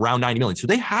season, around $90 million. So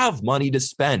they have money to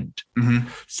spend. Mm-hmm.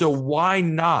 So why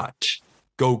not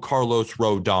go Carlos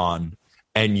Rodon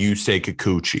and Yusei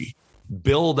Kikuchi?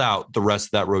 Build out the rest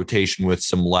of that rotation with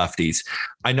some lefties.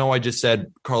 I know I just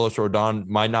said Carlos Rodon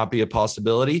might not be a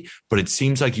possibility, but it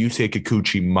seems like Yusei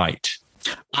Kikuchi might.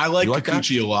 I like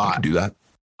Kikuchi a lot. I can do that.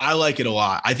 I like it a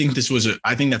lot. I think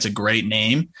that's a great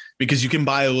name because you can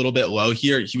buy a little bit low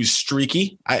here. He was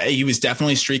streaky. He was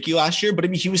definitely streaky last year, but I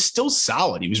mean, he was still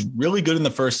solid. He was really good in the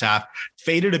first half,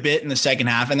 faded a bit in the second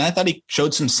half. And I thought he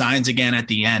showed some signs again at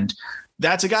the end.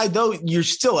 That's a guy, though, you're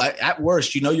still at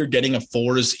worst, you're getting a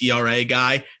 4s ERA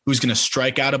guy who's going to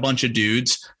strike out a bunch of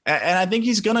dudes. And I think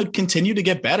he's going to continue to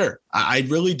get better. I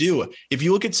really do. If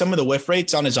you look at some of the whiff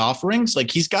rates on his offerings, like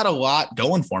he's got a lot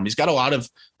going for him. He's got a lot of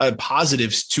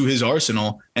positives to his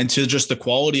arsenal and to just the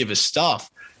quality of his stuff.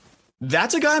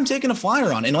 That's a guy I'm taking a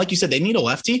flyer on. And like you said, they need a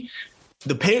lefty.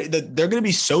 They're going to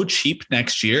be so cheap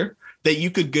next year that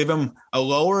you could give him a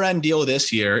lower end deal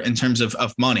this year in terms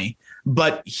of money.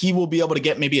 But he will be able to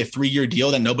get maybe a 3-year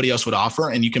deal that nobody else would offer,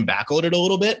 and you can backload it a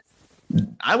little bit.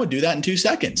 I would do that in 2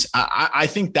 seconds. I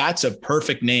think that's a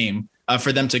perfect name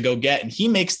for them to go get, and he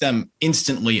makes them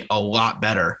instantly a lot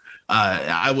better.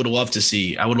 I would love to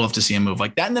see a move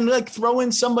like that, and then like throw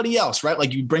in somebody else, right?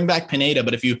 Like you bring back Pineda,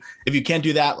 but if you can't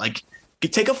do that, like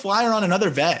take a flyer on another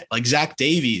vet like Zach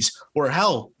Davies, or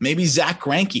hell, maybe Zach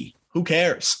Greinke. Who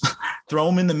cares? Throw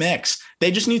them in the mix.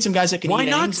 They just need some guys that can. Why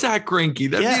not Zach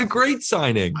Greinke? That'd be a great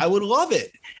signing. I would love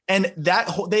it. And that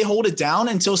they hold it down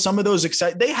until some of those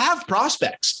they have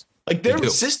prospects. Like their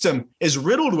system is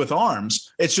riddled with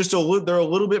arms. It's just they're a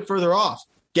little bit further off.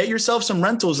 Get yourself some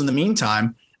rentals in the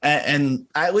meantime. And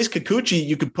at least Kikuchi,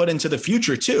 you could put into the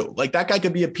future too. Like that guy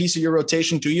could be a piece of your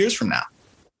rotation 2 years from now.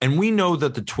 And we know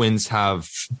that the Twins have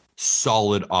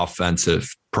solid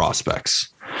offensive prospects.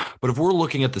 But if we're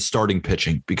looking at the starting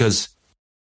pitching, because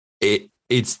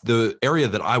it's the area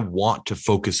that I want to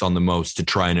focus on the most to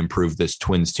try and improve this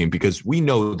Twins team, because we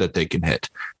know that they can hit.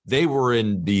 They were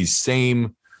in these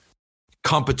same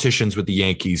competitions with the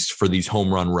Yankees for these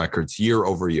home run records year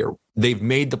over year. They've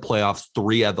made the playoffs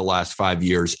 3 out of the last 5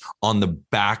 years on the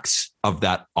backs of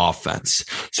that offense.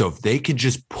 So if they could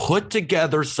just put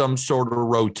together some sort of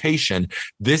rotation,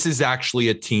 this is actually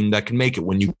a team that can make it.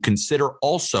 When you consider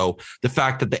also the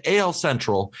fact that the AL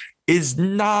Central is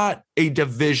not a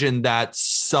division that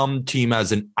some team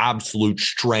has an absolute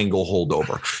stranglehold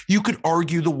over. You could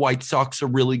argue the White Sox are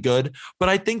really good, but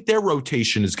I think their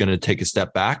rotation is going to take a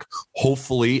step back.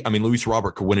 Hopefully, I mean, Luis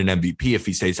Robert could win an MVP if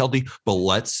he stays healthy, but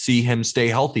let's see him stay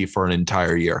healthy for an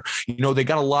entire year. They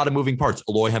got a lot of moving parts.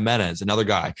 Eloy Jimenez, another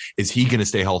guy, is he going to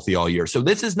stay healthy all year? So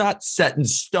this is not set in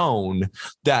stone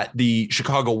that the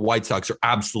Chicago White Sox are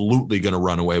absolutely going to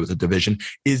run away with the division.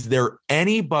 Is there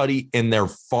anybody in their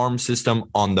farm system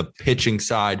on the pitching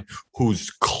side who's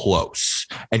close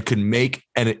and can make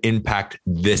an impact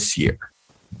this year?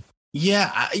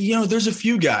 Yeah, there's a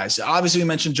few guys. Obviously, we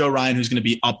mentioned Joe Ryan, who's going to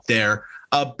be up there.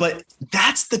 But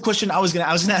that's the question I was going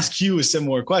to ask you a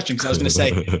similar question, because I was going to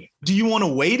say, do you want to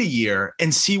wait a year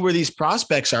and see where these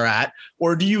prospects are at?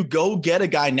 Or do you go get a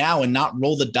guy now and not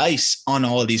roll the dice on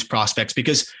all of these prospects?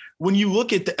 Because when you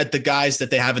look at the guys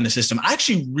that they have in the system, I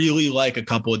actually really like a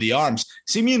couple of the arms.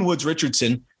 Simeon Woods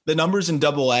Richardson, the numbers in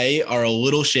AA are a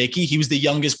little shaky. He was the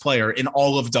youngest player in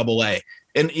all of AA,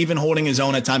 and even holding his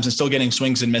own at times and still getting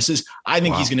swings and misses. I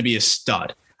think he's going to be a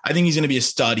stud. I think he's going to be a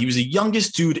stud. He was the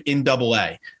youngest dude in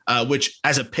AA, which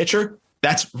as a pitcher,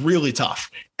 that's really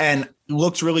tough and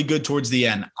looks really good towards the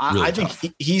end. I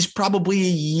think he's probably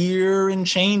a year and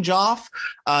change off.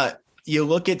 You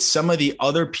look at some of the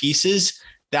other pieces,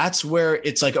 that's where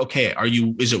it's like, okay,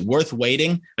 is it worth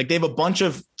waiting? Like they have a bunch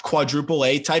of quadruple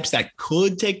A types that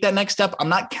could take that next step. I'm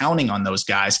not counting on those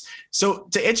guys. So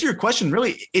to answer your question,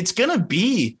 really, it's going to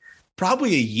be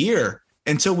probably a year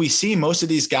until we see most of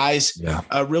these guys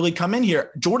really come in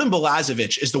here. Jordan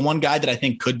Balazovic is the one guy that I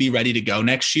think could be ready to go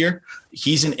next year.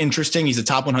 He's a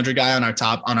top 100 guy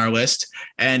on our list,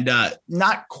 and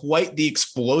not quite the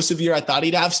explosive year I thought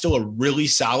he'd have. Still a really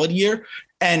solid year,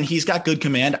 and he's got good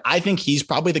command. I think he's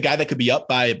probably the guy that could be up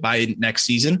by next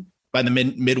season, by the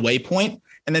midway point.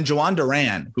 And then Jhoan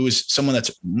Duran, who is someone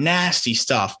that's nasty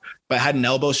stuff, but had an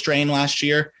elbow strain last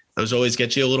year. Those always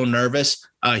get you a little nervous.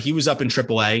 He was up in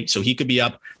AAA, so he could be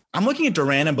up. I'm looking at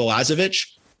Duran and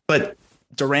Balazovic, but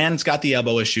Duran's got the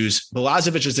elbow issues.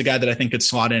 Balazovic is the guy that I think could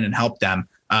slot in and help them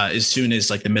as soon as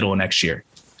like the middle of next year.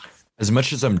 As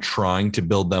much as I'm trying to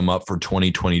build them up for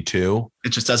 2022, it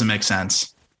just doesn't make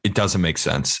sense. It doesn't make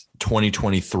sense.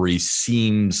 2023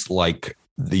 seems like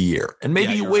the year. And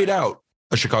maybe you wait out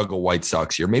a Chicago White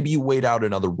Sox year. Maybe you wait out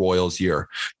another Royals year,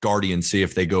 Guardians, see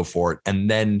if they go for it. And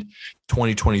then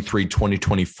 2023,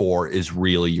 2024 is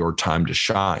really your time to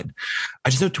shine. I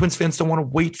just know Twins fans don't want to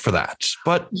wait for that.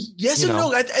 But yes and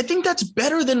no. I think that's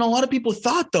better than a lot of people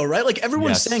thought, though, right? Like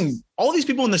everyone's saying, all these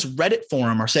people in this Reddit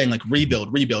forum are saying like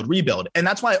rebuild. And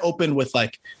that's why I opened with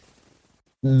like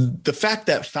the fact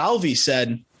that Falvey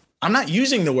said, I'm not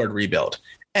using the word rebuild.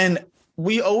 And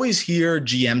we always hear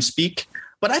GM speak.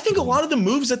 But I think a lot of the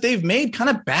moves that they've made kind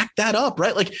of back that up,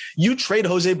 right? Like you trade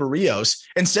Jose Barrios,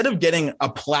 instead of getting a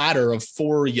platter of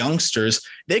 4 youngsters,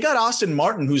 they got Austin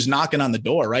Martin, who's knocking on the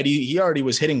door, right? He already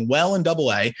was hitting well in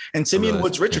AA, and Simeon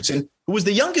Woods Richardson, who was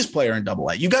the youngest player in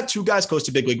AA. You got 2 guys close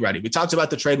to big league ready. We talked about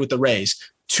the trade with the Rays,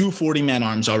 2 40-man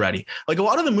arms already. Like a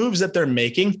lot of the moves that they're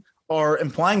making are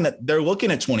implying that they're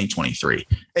looking at 2023.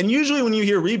 And usually when you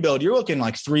hear rebuild, you're looking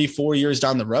like 3-4 years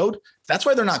down the road. That's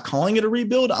why they're not calling it a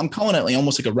rebuild. I'm calling it like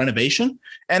almost like a renovation.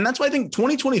 And that's why I think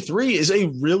 2023 is a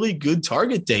really good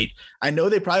target date. I know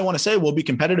they probably want to say we'll be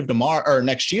competitive tomorrow or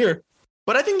next year,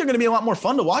 but I think they're going to be a lot more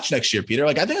fun to watch next year, Peter.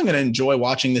 Like I think I'm going to enjoy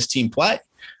watching this team play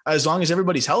as long as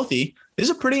everybody's healthy. This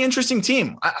is a pretty interesting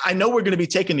team. I know we're going to be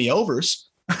taking the overs.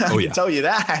 I can tell you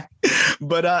that,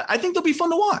 but I think they'll be fun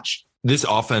to watch. This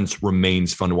offense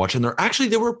remains fun to watch. And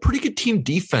they were a pretty good team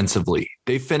defensively.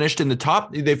 They finished in the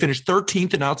top. They finished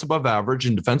 13th in outs above average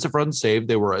in defensive runs saved.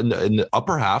 They were in the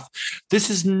upper half.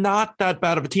 This is not that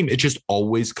bad of a team. It just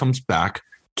always comes back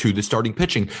to the starting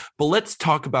pitching. But let's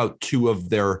talk about 2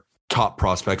 of their top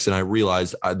prospects. And I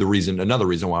realized another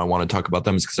reason why I want to talk about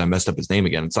them is because I messed up his name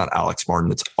again. It's not Alex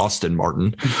Martin. It's Austin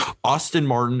Martin. Austin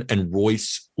Martin and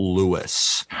Royce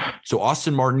Lewis. So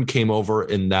Austin Martin came over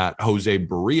in that Jose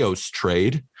Barrios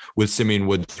trade with Simeon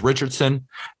Woods Richardson,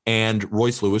 and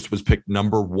Royce Lewis was picked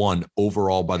number 1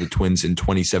 overall by the Twins in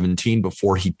 2017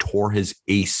 before he tore his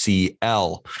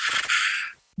ACL.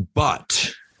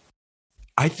 But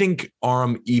I think,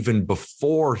 Aram, even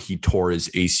before he tore his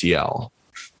ACL,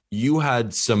 you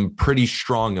had some pretty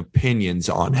strong opinions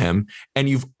on him, and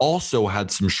you've also had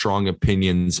some strong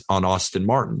opinions on Austin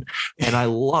Martin. And I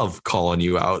love calling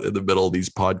you out in the middle of these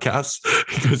podcasts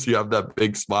because you have that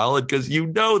big smile and because you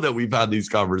know that we've had these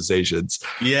conversations.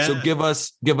 Yeah. So give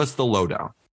us the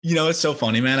lowdown. You know, it's so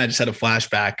funny, man. I just had a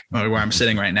flashback where I'm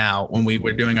sitting right now when we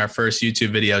were doing our first YouTube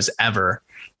videos ever.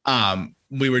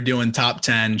 We were doing top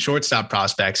 10 shortstop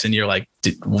prospects, and you're like,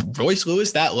 did Royce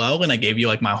Lewis that low? And I gave you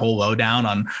like my whole lowdown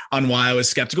on why I was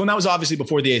skeptical. And that was obviously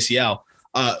before the ACL.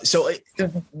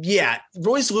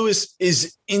 Royce Lewis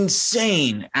is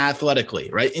insane athletically,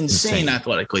 right? Insane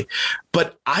athletically.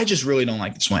 But I just really don't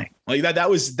like the swing. Like that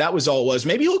was all it was.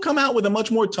 Maybe he'll come out with a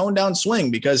much more toned down swing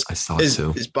because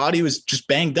his body was just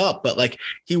banged up. But like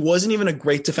he wasn't even a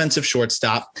great defensive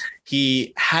shortstop.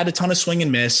 He had a ton of swing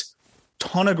and miss,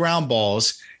 ton of ground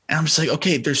balls. And I'm just like,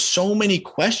 okay, there's so many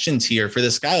questions here for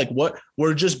this guy. Like what,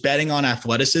 we're just betting on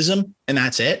athleticism and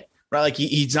that's it, right? Like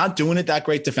he's not doing it that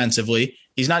great defensively.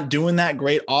 He's not doing that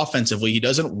great offensively. He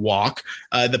doesn't walk.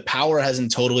 The power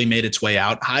hasn't totally made its way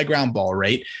out. High ground ball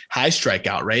rate, high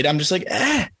strikeout rate. I'm just like,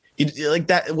 like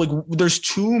that. Like there's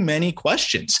too many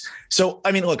questions. So,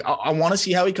 I mean, look, I want to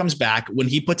see how he comes back when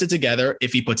he puts it together.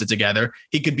 If he puts it together,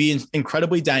 he could be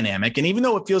incredibly dynamic. And even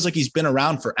though it feels like he's been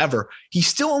around forever, he's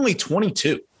still only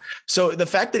 22. So the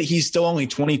fact that he's still only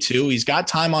 22, he's got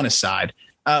time on his side,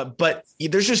 but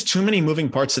there's just too many moving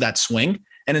parts to that swing.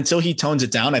 And until he tones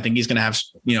it down, I think he's going to have,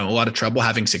 a lot of trouble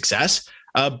having success.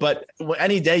 But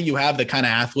any day you have the kind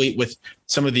of athlete with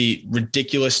some of the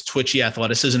ridiculous twitchy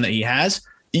athleticism that he has,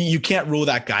 you can't rule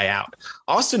that guy out.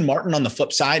 Austin Martin on the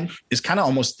flip side is kind of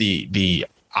almost the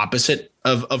opposite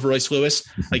of Royce Lewis.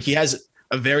 Like he has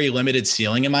a very limited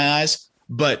ceiling in my eyes,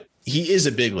 but he is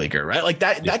a big leaguer, right? Like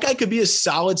that guy could be a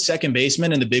solid second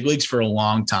baseman in the big leagues for a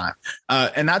long time.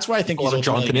 And that's why I think he's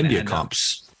Jonathan India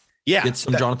comps. Yeah. Get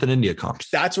some Jonathan India comps.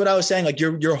 That's what I was saying. Like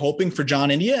you're hoping for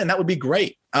John India, and that would be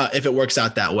great if it works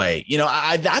out that way. You know,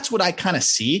 that's what I kind of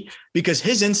see, because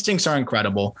his instincts are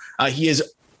incredible. He has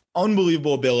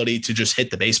unbelievable ability to just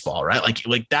hit the baseball, right?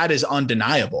 Like that is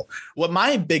undeniable. What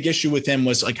my big issue with him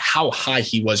was like how high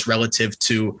he was relative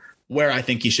to where I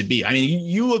think he should be. I mean,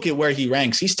 you look at where he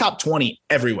ranks, he's top 20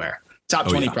 everywhere, top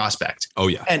 20 prospect. Oh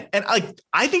yeah. And like,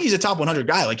 I think he's a top 100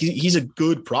 guy. Like he's a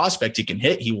good prospect. He can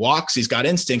hit, he walks, he's got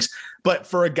instincts, but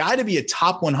for a guy to be a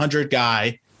top 100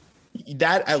 guy,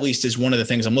 that at least is one of the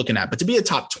things I'm looking at. But to be a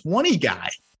top 20 guy,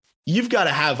 you've got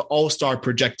to have all-star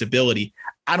projectability.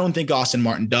 I don't think Austin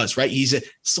Martin does, right? He's a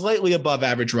slightly above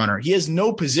average runner. He has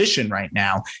no position right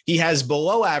now. He has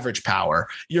below average power.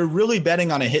 You're really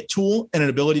betting on a hit tool and an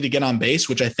ability to get on base,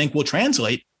 which I think will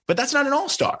translate, but that's not an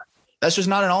all-star. That's just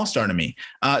not an all-star to me.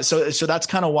 So that's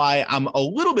kind of why I'm a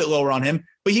little bit lower on him,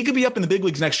 but he could be up in the big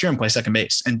leagues next year and play second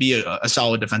base and be a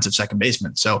solid defensive second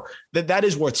baseman. So that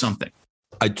is worth something.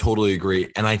 I totally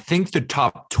agree. And I think the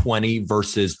top 20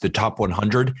 versus the top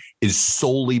 100 is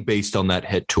solely based on that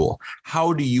hit tool.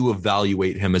 How do you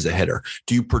evaluate him as a hitter?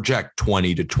 Do you project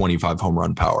 20 to 25 home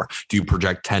run power? Do you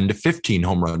project 10 to 15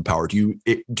 home run power? Do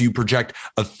you project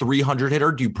a 300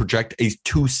 hitter? Do you project a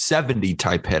 270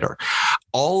 type hitter?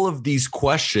 All of these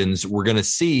questions we're going to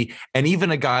see. And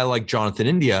even a guy like Jonathan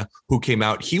India, who came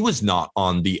out, he was not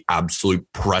on the absolute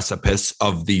precipice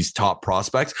of these top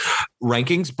prospects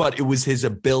rankings, but it was his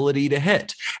ability to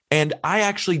hit. And I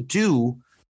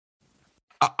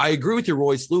agree with you,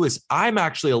 Royce Lewis. I'm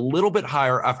actually a little bit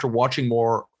higher after watching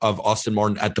more of Austin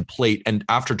Martin at the plate and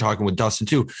after talking with Dustin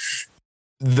too.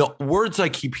 The words I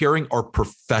keep hearing are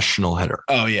professional hitter.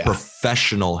 Oh yeah.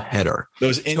 Professional hitter.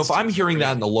 So if I'm hearing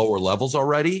that in the lower levels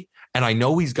already, and I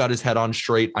know he's got his head on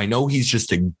straight, I know he's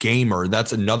just a gamer.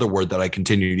 That's another word that I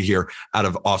continue to hear out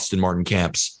of Austin Martin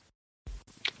camps.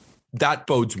 That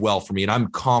bodes well for me. And I'm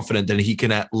confident that he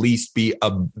can at least be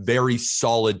a very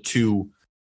solid to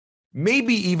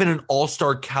maybe even an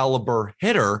all-star caliber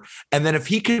hitter. And then if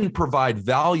he can provide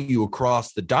value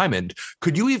across the diamond,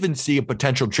 could you even see a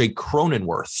potential Jake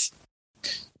Cronenworth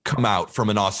come out from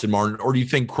an Austin Martin? Or do you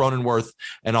think Cronenworth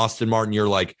and Austin Martin, you're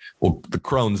like, well, the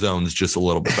Crone zone's just a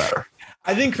little bit better?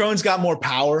 I think Crone's got more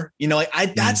power. You know,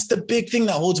 like that's the big thing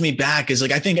that holds me back is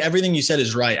like, I think everything you said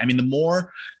is right. I mean, the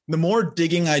more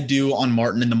digging I do on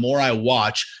Martin and the more I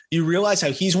watch, you realize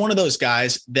how he's one of those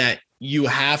guys that you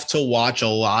have to watch a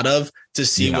lot of to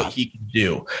see what he can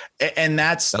do. And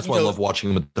that's why I love watching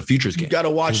him at the Futures game. You got to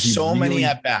watch so many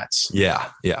at bats.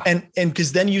 Yeah. Yeah. And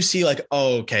because then you see like,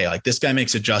 oh, okay, like this guy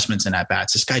makes adjustments in at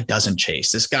bats. This guy doesn't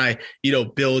chase. This guy,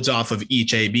 builds off of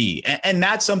each AB. And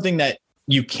that's something that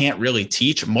you can't really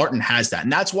teach. Martin has that.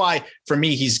 And that's why for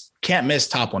me, he's can't miss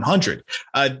top 100.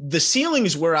 The ceiling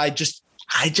is where I just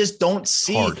don't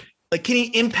see like, can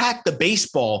he impact the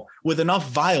baseball with enough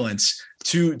violence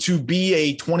to be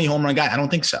a 20 home run guy? I don't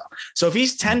think so. So if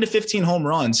he's 10 to 15 home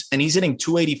runs and he's hitting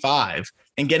 285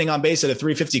 and getting on base at a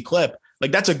 350 clip,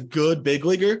 like that's a good big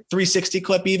leaguer. 360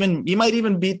 clip, even he might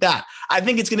even beat that. I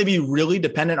think it's going to be really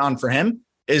dependent on for him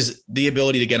is the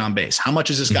ability to get on base. How much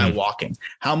is this guy walking?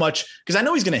 How much? Because I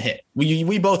know he's going to hit.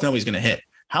 We both know he's going to hit.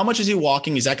 How much is he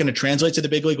walking? Is that going to translate to the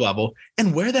big league level?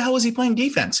 And where the hell is he playing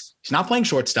defense? He's not playing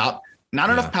shortstop. Not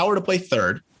enough power to play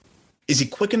third. Is he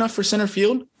quick enough for center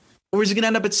field? Or is he going to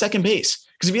end up at second base?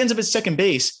 Because if he ends up at second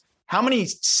base, how many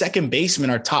second basemen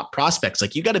are top prospects?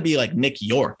 Like you got to be like Nick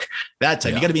York, that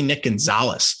type. You got to be Nick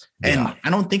Gonzalez. And I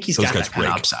don't think he's got that kind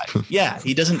of upside. Yeah,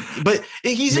 he doesn't. But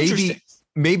he's interesting.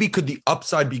 Maybe could the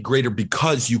upside be greater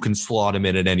because you can slot him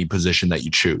in at any position that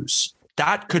you choose?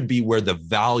 That could be where the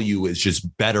value is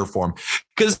just better for him.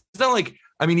 Because it's not like,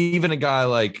 I mean, even a guy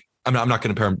like, I'm not going to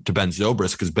compare him to Ben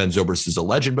Zobrist because Ben Zobrist is a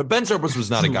legend, but Ben Zobrist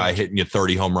was not a guy hitting you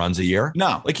 30 home runs a year.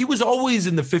 No. Like he was always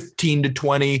in the 15 to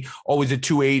 20, always a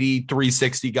 280,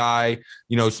 360 guy,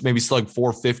 maybe slug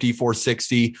 450,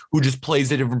 460, who just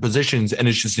plays at different positions and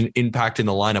it's just an impact in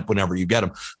the lineup whenever you get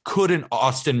him. Could an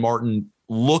Austin Martin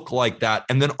look like that?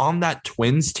 And then on that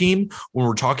Twins team, when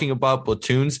we're talking about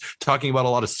platoons, talking about a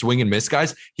lot of swing and miss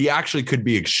guys, he actually could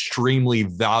be extremely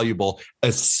valuable,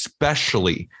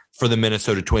 especially for the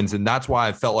Minnesota Twins. And that's why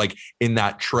I felt like in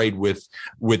that trade with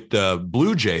the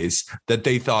Blue Jays that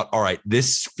they thought, all right,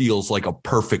 this feels like a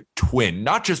perfect twin,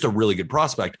 not just a really good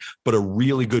prospect, but a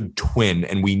really good twin.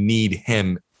 And we need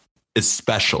him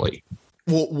especially.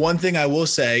 Well, one thing I will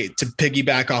say to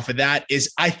piggyback off of that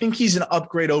is I think he's an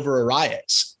upgrade over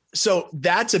Arias. So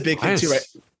that's a big thing too, right?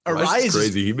 Arias is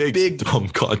crazy. He makes big dumb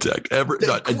contact.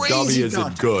 Dummy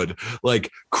isn't good.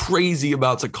 Like crazy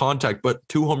amounts of contact, but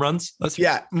 2 home runs.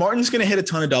 Martin's going to hit a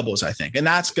ton of doubles, I think, and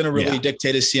that's going to really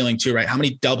dictate his ceiling too, right? How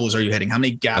many doubles are you hitting? How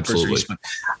many gappers are you spending?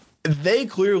 They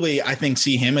clearly, I think,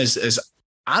 see him as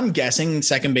I'm guessing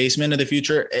second baseman of the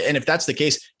future, and if that's the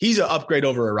case, he's an upgrade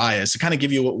over Arias to kind of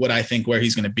give you what I think where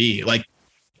he's going to be. Like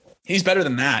he's better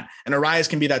than that, and Arias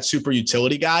can be that super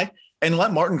utility guy. And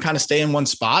let Martin kind of stay in one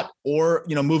spot or,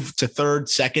 move to third,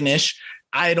 second-ish.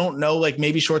 I don't know, like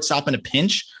maybe shortstop in a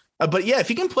pinch. But yeah, if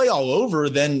he can play all over,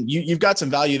 then you've got some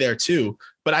value there too.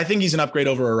 But I think he's an upgrade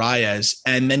over Arias.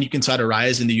 And then you can slide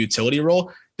Arias in the utility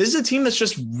role. This is a team that's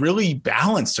just really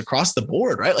balanced across the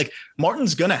board, right? Like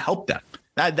Martin's going to help them.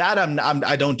 That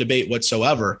I don't debate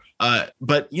whatsoever.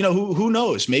 But who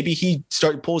knows? Maybe he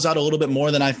pulls out a little bit more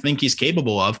than I think he's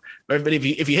capable of. But if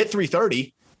you hit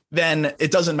 330, then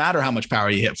it doesn't matter how much power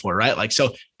you hit for, right? Like,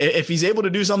 so if he's able to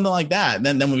do something like that,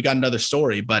 then we've got another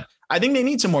story. But I think they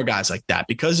need some more guys like that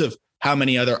because of how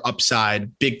many other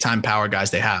upside, big time power guys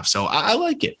they have. So I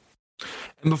like it.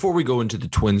 And before we go into the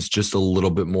Twins, just a little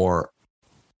bit more,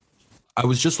 I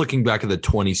was just looking back at the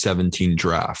 2017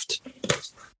 draft.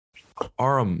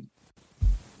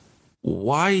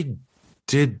 Why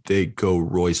did they go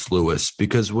Royce Lewis?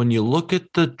 Because when you look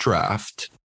at the draft,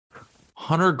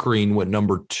 Hunter Green went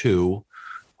number 2,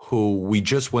 who we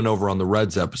just went over on the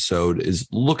Reds episode, is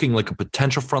looking like a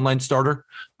potential frontline starter.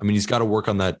 I mean, he's got to work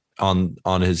on that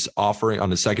on his offering, on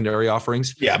his secondary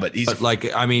offerings. Yeah, but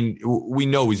we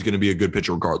know he's going to be a good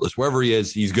pitcher regardless. Wherever he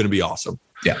is, he's going to be awesome.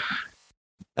 Yeah.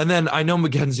 And then I know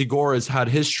Mackenzie Gore has had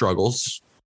his struggles,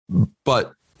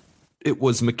 but it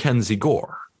was Mackenzie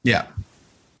Gore. Yeah.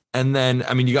 And then,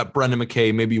 you got Brendan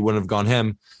McKay. Maybe you wouldn't have gone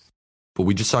him, but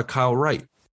we just saw Kyle Wright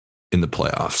in the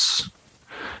playoffs.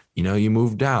 You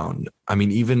move down.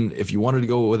 Even if you wanted to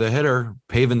go with a hitter,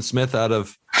 Pavin Smith out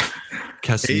of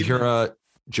Kessie,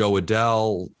 Joe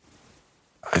Adell,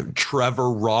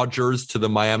 Trevor Rogers to the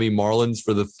Miami Marlins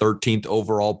for the 13th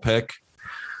overall pick.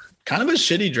 Kind of a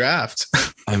shitty draft.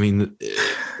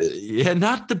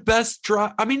 Not the best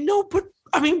draft.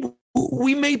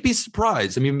 We may be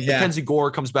surprised. Mackenzie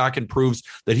Gore comes back and proves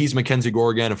that he's Mackenzie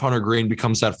Gore again. If Hunter Green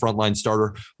becomes that frontline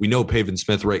starter, we know Pavin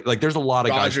Smith, right? Like there's a lot of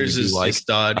Rogers guys. Rogers is like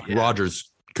stud. Yeah.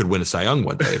 Rogers could win a Cy Young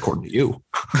one day, according to you.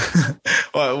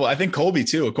 well, I think Colby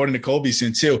too, according to Colby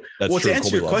soon too. That's true. To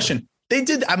answer your question, they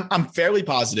did. I'm fairly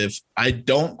positive. I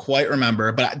don't quite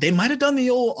remember, but they might have done the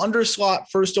old underslot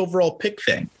first overall pick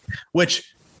thing,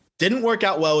 which didn't work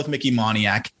out well with Mickey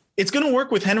Moniak. It's going to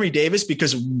work with Henry Davis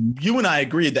because you and I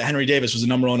agreed that Henry Davis was the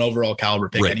number 1 overall caliber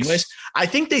pick anyways. I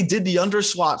think they did the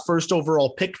underslot first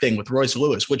overall pick thing with Royce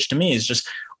Lewis, which to me is just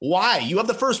why you have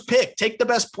the first pick, take the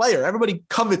best player. Everybody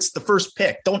covets the first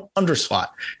pick. Don't underslot.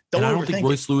 I don't think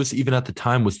Royce Lewis, even at the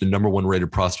time, was the number 1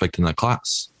 rated prospect in that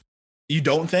class. You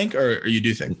don't think, or you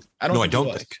do think? I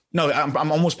don't think. No,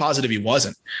 I'm almost positive he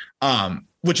wasn't.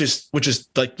 Which is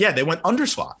like, they went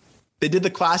underslot. They did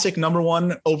the classic number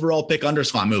 1 overall pick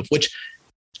underslot move, which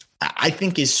I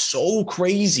think is so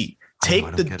crazy.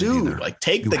 Take the dude,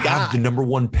 take the guy. You have the number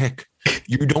 1 pick.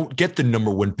 You don't get the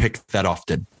number 1 pick that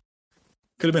often.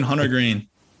 Could have been Hunter Green.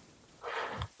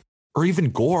 Or even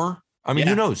Gore.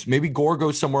 Who knows? Maybe Gore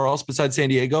goes somewhere else besides San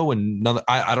Diego and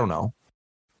I don't know.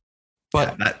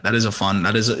 But that is a fun.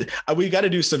 We got to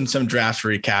do some draft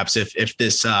recaps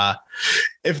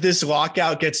if this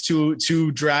lockout gets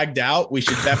too dragged out. We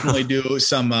should definitely do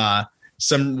some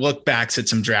look backs at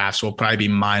some drafts. We'll probably be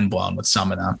mind blown with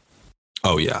some of them.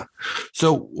 Oh yeah.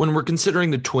 So when we're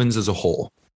considering the Twins as a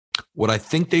whole, what I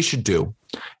think they should do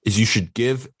is you should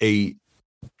give a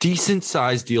decent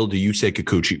sized deal to Yusei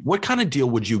Kikuchi. What kind of deal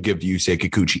would you give to Yusei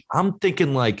Kikuchi? I'm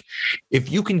thinking like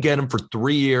if you can get him for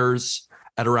 3 years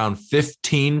at around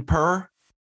 15 per,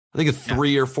 I think a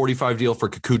 3-year 45 deal for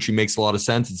Kikuchi makes a lot of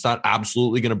sense. It's not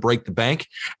absolutely going to break the bank.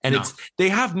 And they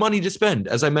have money to spend.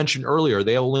 As I mentioned earlier,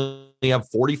 they only have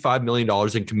 $45 million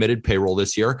in committed payroll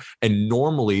this year. And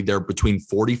normally they're between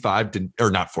 45 to,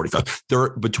 or not 45,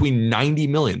 they're between 90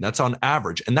 million. That's on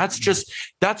average. And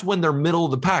that's when they're middle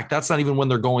of the pack. That's not even when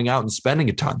they're going out and spending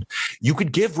a ton. You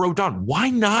could give Rodon. Why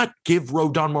not give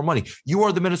Rodon more money? You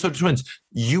are the Minnesota Twins.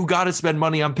 You got to spend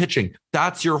money on pitching.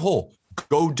 That's your hole.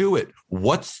 Go do it.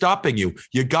 What's stopping you?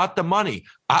 You got the money.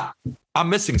 I'm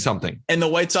missing something. And the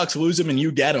White Sox lose him and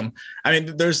you get him. I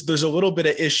mean, there's a little bit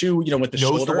of issue, with the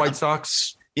shoulder. The White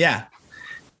Sox. Yeah.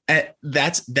 And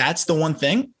that's the one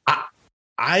thing.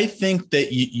 I think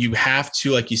that you have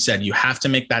to, like you said, you have to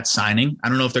make that signing. I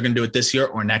don't know if they're going to do it this year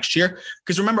or next year.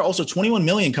 Because remember, also $21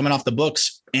 million coming off the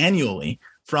books annually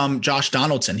from Josh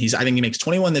Donaldson. I think he makes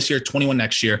 21 this year, 21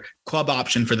 next year, club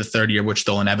option for the third year, which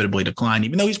they'll inevitably decline,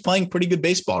 even though he's playing pretty good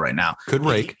baseball right now. Could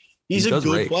rake. He's a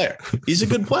good player. He's a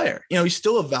good player. He's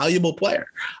still a valuable player.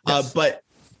 Yes. But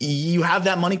you have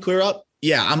that money clear up.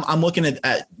 Yeah, I'm looking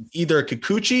at either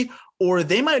Kikuchi, or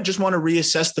they might just want to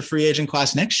reassess the free agent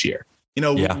class next year.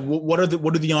 What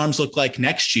do the arms look like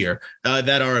next year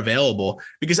that are available?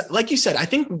 Because like you said, I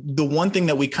think the one thing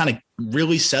that we kind of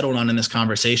really settled on in this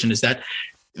conversation is that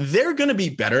they're going to be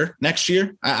better next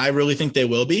year. I really think they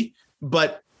will be,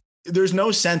 but there's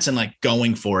no sense in like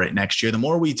going for it next year. The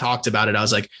more we talked about it, I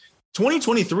was like,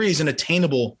 2023 is an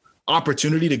attainable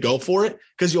opportunity to go for it,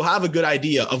 because you'll have a good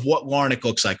idea of what Larnach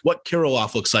looks like, what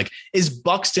Kirilloff looks like. Is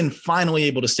Buxton finally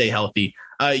able to stay healthy?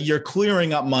 You're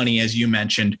clearing up money, as you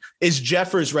mentioned. Is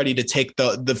Jeffers ready to take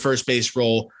the first base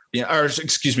role,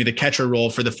 the catcher role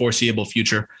for the foreseeable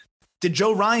future? Did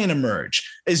Joe Ryan emerge?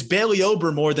 Is Bailey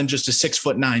Ober more than just a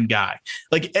 6'9" guy?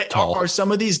 Like, are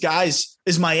some of these guys,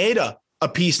 is Maeda a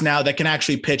piece now that can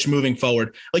actually pitch moving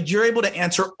forward? Like, you're able to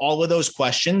answer all of those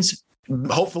questions,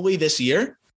 hopefully this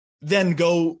year, then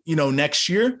go, next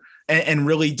year and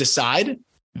really decide.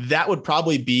 That would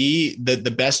probably be the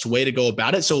best way to go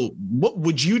about it. So what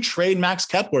would you trade Max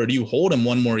Kepler, or do you hold him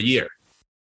one more year?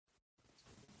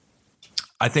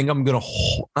 I think I'm going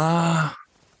to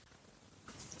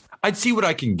I'd see what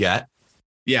I can get.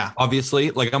 Yeah. Obviously,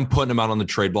 like, I'm putting him out on the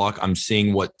trade block. I'm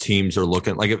seeing what teams are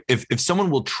looking like. If someone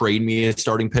will trade me a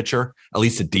starting pitcher, at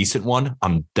least a decent one,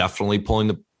 I'm definitely pulling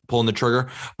the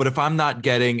trigger. But if I'm not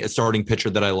getting a starting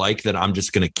pitcher that I like, then I'm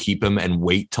just going to keep him and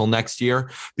wait till next year,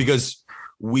 because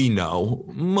we know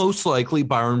most likely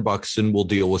Byron Buxton will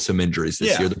deal with some injuries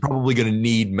this year. They're probably going to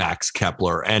need Max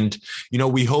Kepler. And,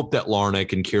 we hope that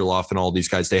Larnach and Kirilloff and all these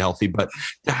guys stay healthy, but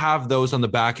to have those on the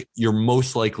back, you're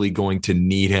most likely going to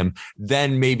need him.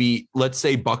 Then maybe, let's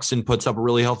say Buxton puts up a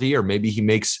really healthy year. Maybe he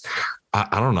makes,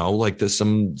 I don't know, like there's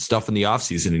some stuff in the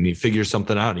offseason and he figures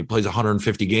something out and he plays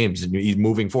 150 games and he's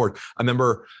moving forward. I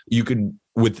remember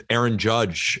with Aaron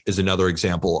Judge is another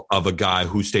example of a guy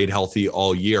who stayed healthy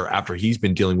all year after he's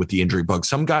been dealing with the injury bug.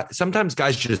 Sometimes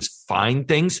guys just find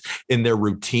things in their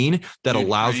routine that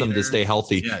allows them to stay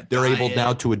healthy. They're able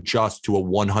now to adjust to a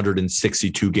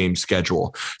 162 game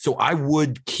schedule. So I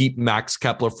would keep Max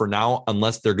Kepler for now,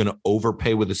 unless they're going to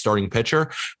overpay with a starting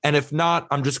pitcher. And if not,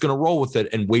 I'm just going to roll with it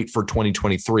and wait for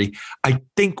 2023. I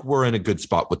think we're in a good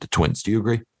spot with the Twins. Do you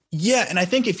agree? Yeah, and I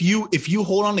think if you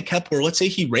hold on to Kepler, let's say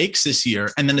he rakes this year,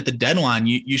 and then at the deadline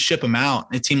you ship him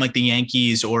out. A team like the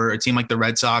Yankees or a team like the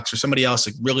Red Sox or somebody else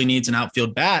that really needs an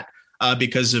outfield bat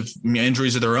because of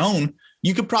injuries of their own,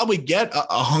 you could probably get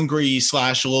a hungry /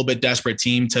 a little bit desperate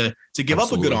team to give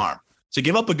up a good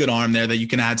arm there that you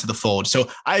can add to the fold. So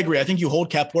I agree. I think you hold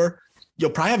Kepler, you'll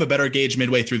probably have a better gauge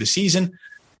midway through the season.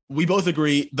 We both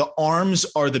agree the arms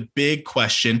are the big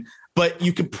question, but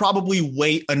you could probably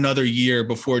wait another year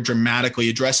before dramatically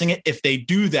addressing it. If they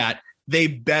do that, they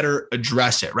better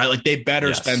address it, right? Like, they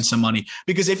better spend some money,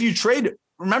 because if you trade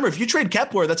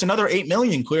Kepler, that's another $8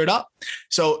 million cleared up.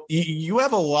 So you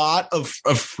have a lot of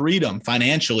freedom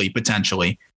financially,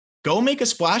 potentially. Go make a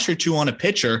splash or two on a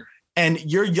pitcher, and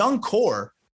your young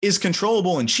core is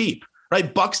controllable and cheap,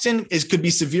 right? Buxton could be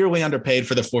severely underpaid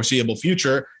for the foreseeable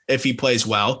future if he plays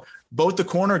well. Both the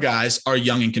corner guys are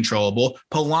young and controllable.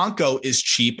 Polanco is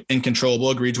cheap and controllable,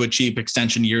 agreed to a cheap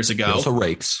extension years ago.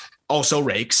 Also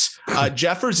rakes.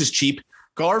 Jeffers is cheap.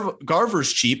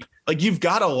 Garver's cheap. Like, you've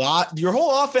got a lot. Your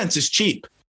whole offense is cheap.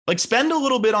 Like, spend a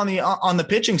little bit on the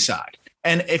pitching side.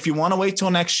 And if you want to wait till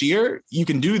next year, you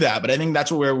can do that. But I think that's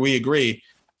where we agree.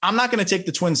 I'm not going to take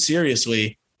the Twins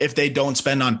seriously if they don't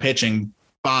spend on pitching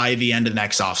by the end of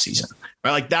next offseason.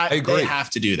 Right? Like that, they have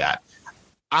to do that.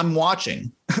 I'm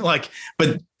watching,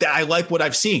 but I like what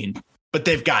I've seen, but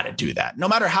they've got to do that no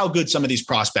matter how good some of these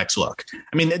prospects look.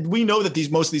 I mean, we know that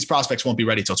most of these prospects won't be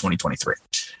ready till 2023.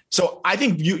 So I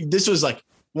think this was like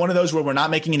one of those where we're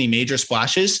not making any major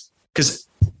splashes, because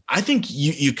I think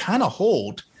you kind of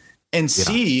hold and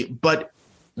see, but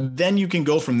then you can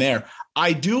go from there.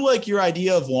 I do like your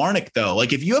idea of Larnach, though.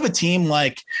 Like, if you have a team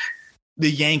like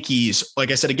the Yankees,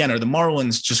 like I said, again, or the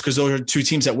Marlins, just because those are two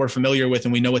teams that we're familiar with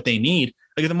and we know what they need.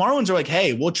 Like, if the Marlins are like,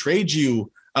 hey, we'll trade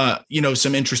you,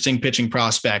 some interesting pitching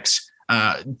prospects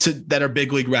that are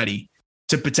big league ready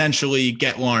to potentially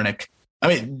get Larnach. I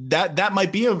mean, that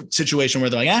might be a situation where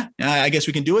they're like, I guess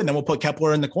we can do it. And then we'll put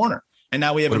Kepler in the corner. And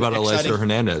now we have what about Eliezer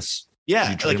Hernandez?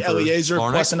 Yeah, like Eliezer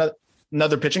plus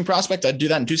another pitching prospect. I'd do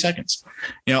that in 2 seconds.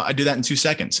 I'd do that in 2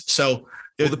 seconds. So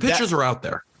the pitchers are out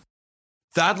there.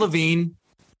 Thad Levine,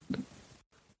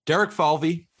 Derek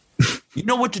Falvey. You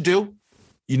know what to do.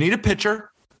 You need a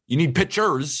pitcher. You need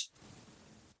pitchers.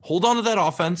 Hold on to that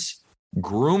offense.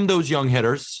 Groom those young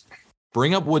hitters.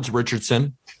 Bring up Woods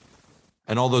Richardson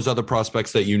and all those other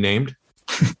prospects that you named.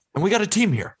 And we got a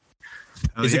team here.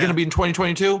 Is it going to be in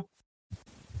 2022?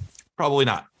 Probably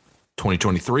not.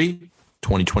 2023,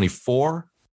 2024.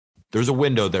 There's a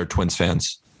window there, Twins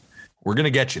fans. We're going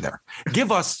to get you there.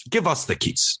 Give us the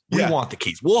keys. We want the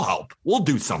keys. We'll help. We'll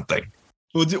do something.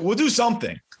 We'll do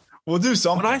something.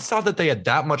 When I saw that they had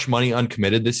that much money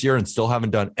uncommitted this year and still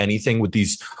haven't done anything with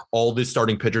all these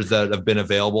starting pitchers that have been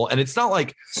available. And it's not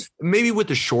like maybe with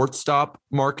the shortstop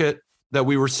market that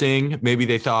we were seeing, maybe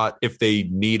they thought if they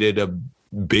needed a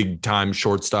big time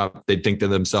shortstop, they'd think to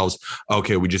themselves,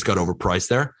 okay, we just got overpriced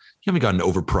there. You haven't gotten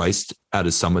overpriced out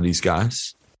of some of these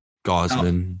guys.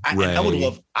 Gausman,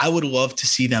 Ray. I would love to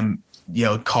see them,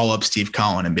 call up Steve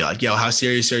Cohen and be like, how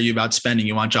serious are you about spending?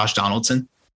 You want Josh Donaldson?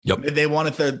 Yep. They want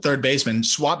a third baseman.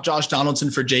 Swap Josh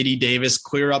Donaldson for JD Davis,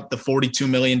 clear up the $42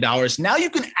 million. Now you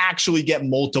can actually get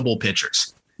multiple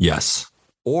pitchers. Yes.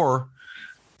 Or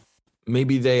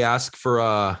maybe they ask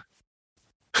for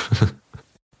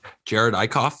Jared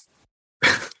Eichhoff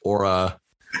or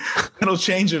it'll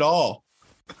change it all.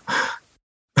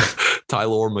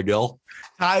 Tylor Megill.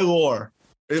 Tylor.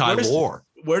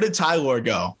 Where did Tylor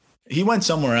go? He went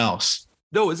somewhere else.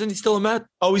 No, isn't he still a Met?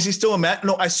 Oh, is he still a Met?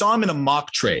 No, I saw him in a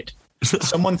mock trade.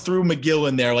 Someone threw McGill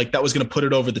in there like that was going to put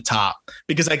it over the top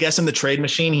because I guess in the trade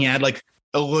machine, he had like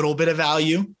a little bit of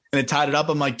value and it tied it up.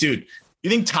 I'm like, dude, you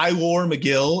think Tylor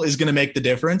Megill is going to make the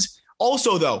difference?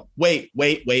 Also, though, wait,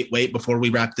 before we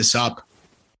wrap this up,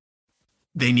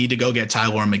 they need to go get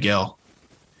Tylor Megill.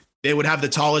 They would have the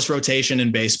tallest rotation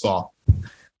in baseball.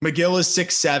 McGill is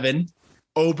 6'7",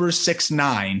 Ober's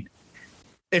 6'9".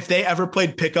 If they ever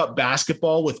played pickup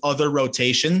basketball with other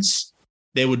rotations,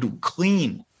 they would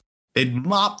clean. They'd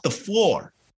mop the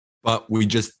floor. But we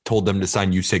just told them to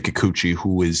sign Yusei Kikuchi,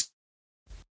 who is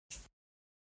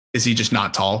he just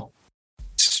not tall?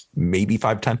 Maybe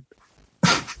 5'10".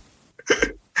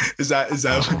 Is that? I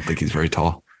don't think he's very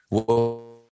tall.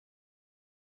 Whoa.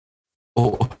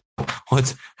 Oh, are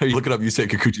you looking up Yusei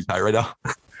Kikuchi's height right now?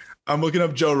 I'm looking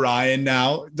up Joe Ryan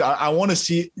now. I want to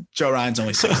see Joe Ryan's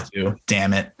only 6'2".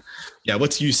 Damn it. Yeah,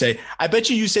 what's Yusei? I bet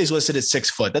you Yusei's listed at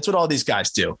 6 foot. That's what all these guys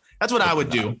do. That's what I would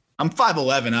do. I'm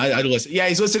 5'11". I'd listen. Yeah,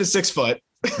 he's listed at 6 foot.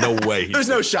 No way. There's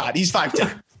no shot. He's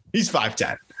 5'10". He's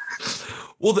 5'10".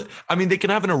 Well, they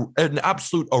can have an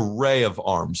absolute array of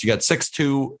arms. You got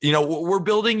 6'2". We're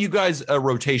building you guys a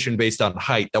rotation based on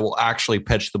height that will actually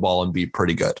pitch the ball and be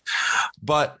pretty good.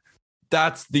 But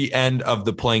that's the end of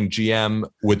the Playing GM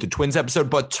with the Twins episode.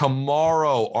 But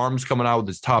tomorrow, Arm's coming out with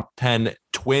his top 10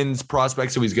 Twins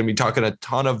prospects. So he's going to be talking a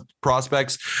ton of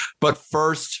prospects. But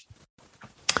first,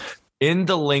 in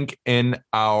the link in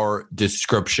our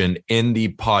description in the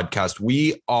podcast,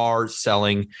 we are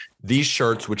selling these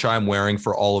shirts, which I'm wearing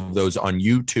for all of those on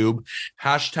YouTube.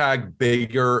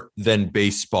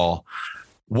 #BiggerThanBaseball.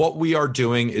 What we are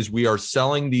doing is we are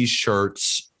selling these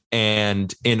shirts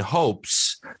and in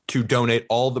hopes to donate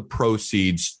all the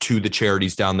proceeds to the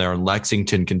charities down there in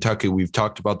Lexington, Kentucky. We've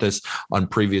talked about this on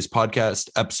previous podcast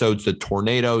episodes, the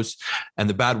tornadoes and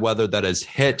the bad weather that has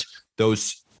hit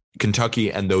those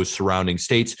Kentucky and those surrounding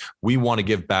states. We want to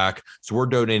give back. So we're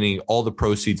donating all the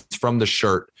proceeds from the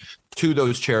shirt to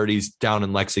those charities down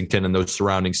in Lexington and those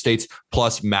surrounding states,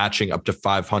 plus matching up to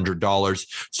 $500.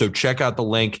 So check out the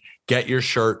link, get your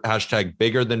shirt,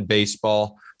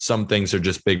 #BiggerThanBaseball. Some things are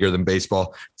just bigger than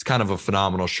baseball. It's kind of a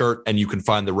phenomenal shirt, and you can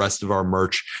find the rest of our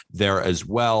merch there as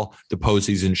well. The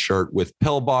postseason shirt with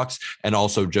Pillbox, and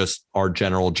also just our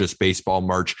general just baseball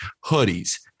merch,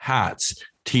 hoodies, hats,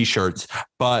 T-shirts.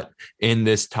 But in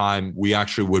this time, we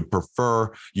actually would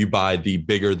prefer you buy the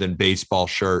Bigger Than Baseball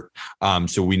shirt,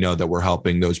 so we know that we're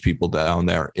helping those people down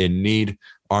there in need.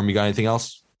 Arm, you got anything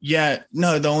else? Yeah,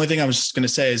 no, the only thing I was just going to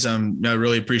say is I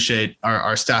really appreciate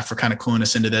our staff for kind of cluing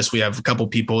us into this. We have a couple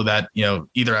people that,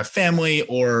 either have family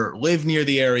or live near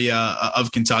the area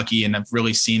of Kentucky and have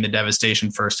really seen the devastation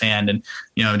firsthand and,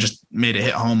 just made it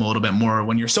hit home a little bit more.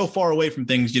 When you're so far away from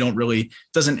things,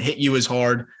 doesn't hit you as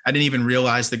hard. I didn't even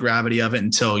realize the gravity of it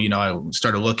until, I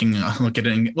started looking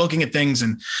at things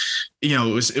and,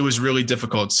 it was really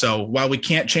difficult. So while we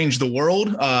can't change the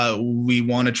world, we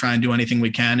want to try and do anything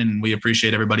we can. And we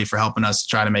appreciate everybody for helping us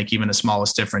try to make even the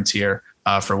smallest difference here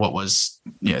for what was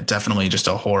definitely just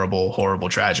a horrible, horrible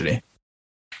tragedy.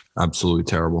 Absolutely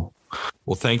terrible.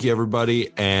 Well, thank you,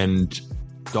 everybody. And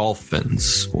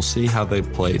Dolphins, we'll see how they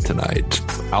play tonight.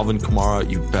 Alvin Kamara,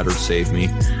 you better save me.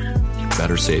 You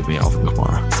better save me, Alvin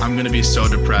Kamara. I'm going to be so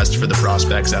depressed for the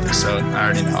prospects episode. I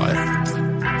already know it.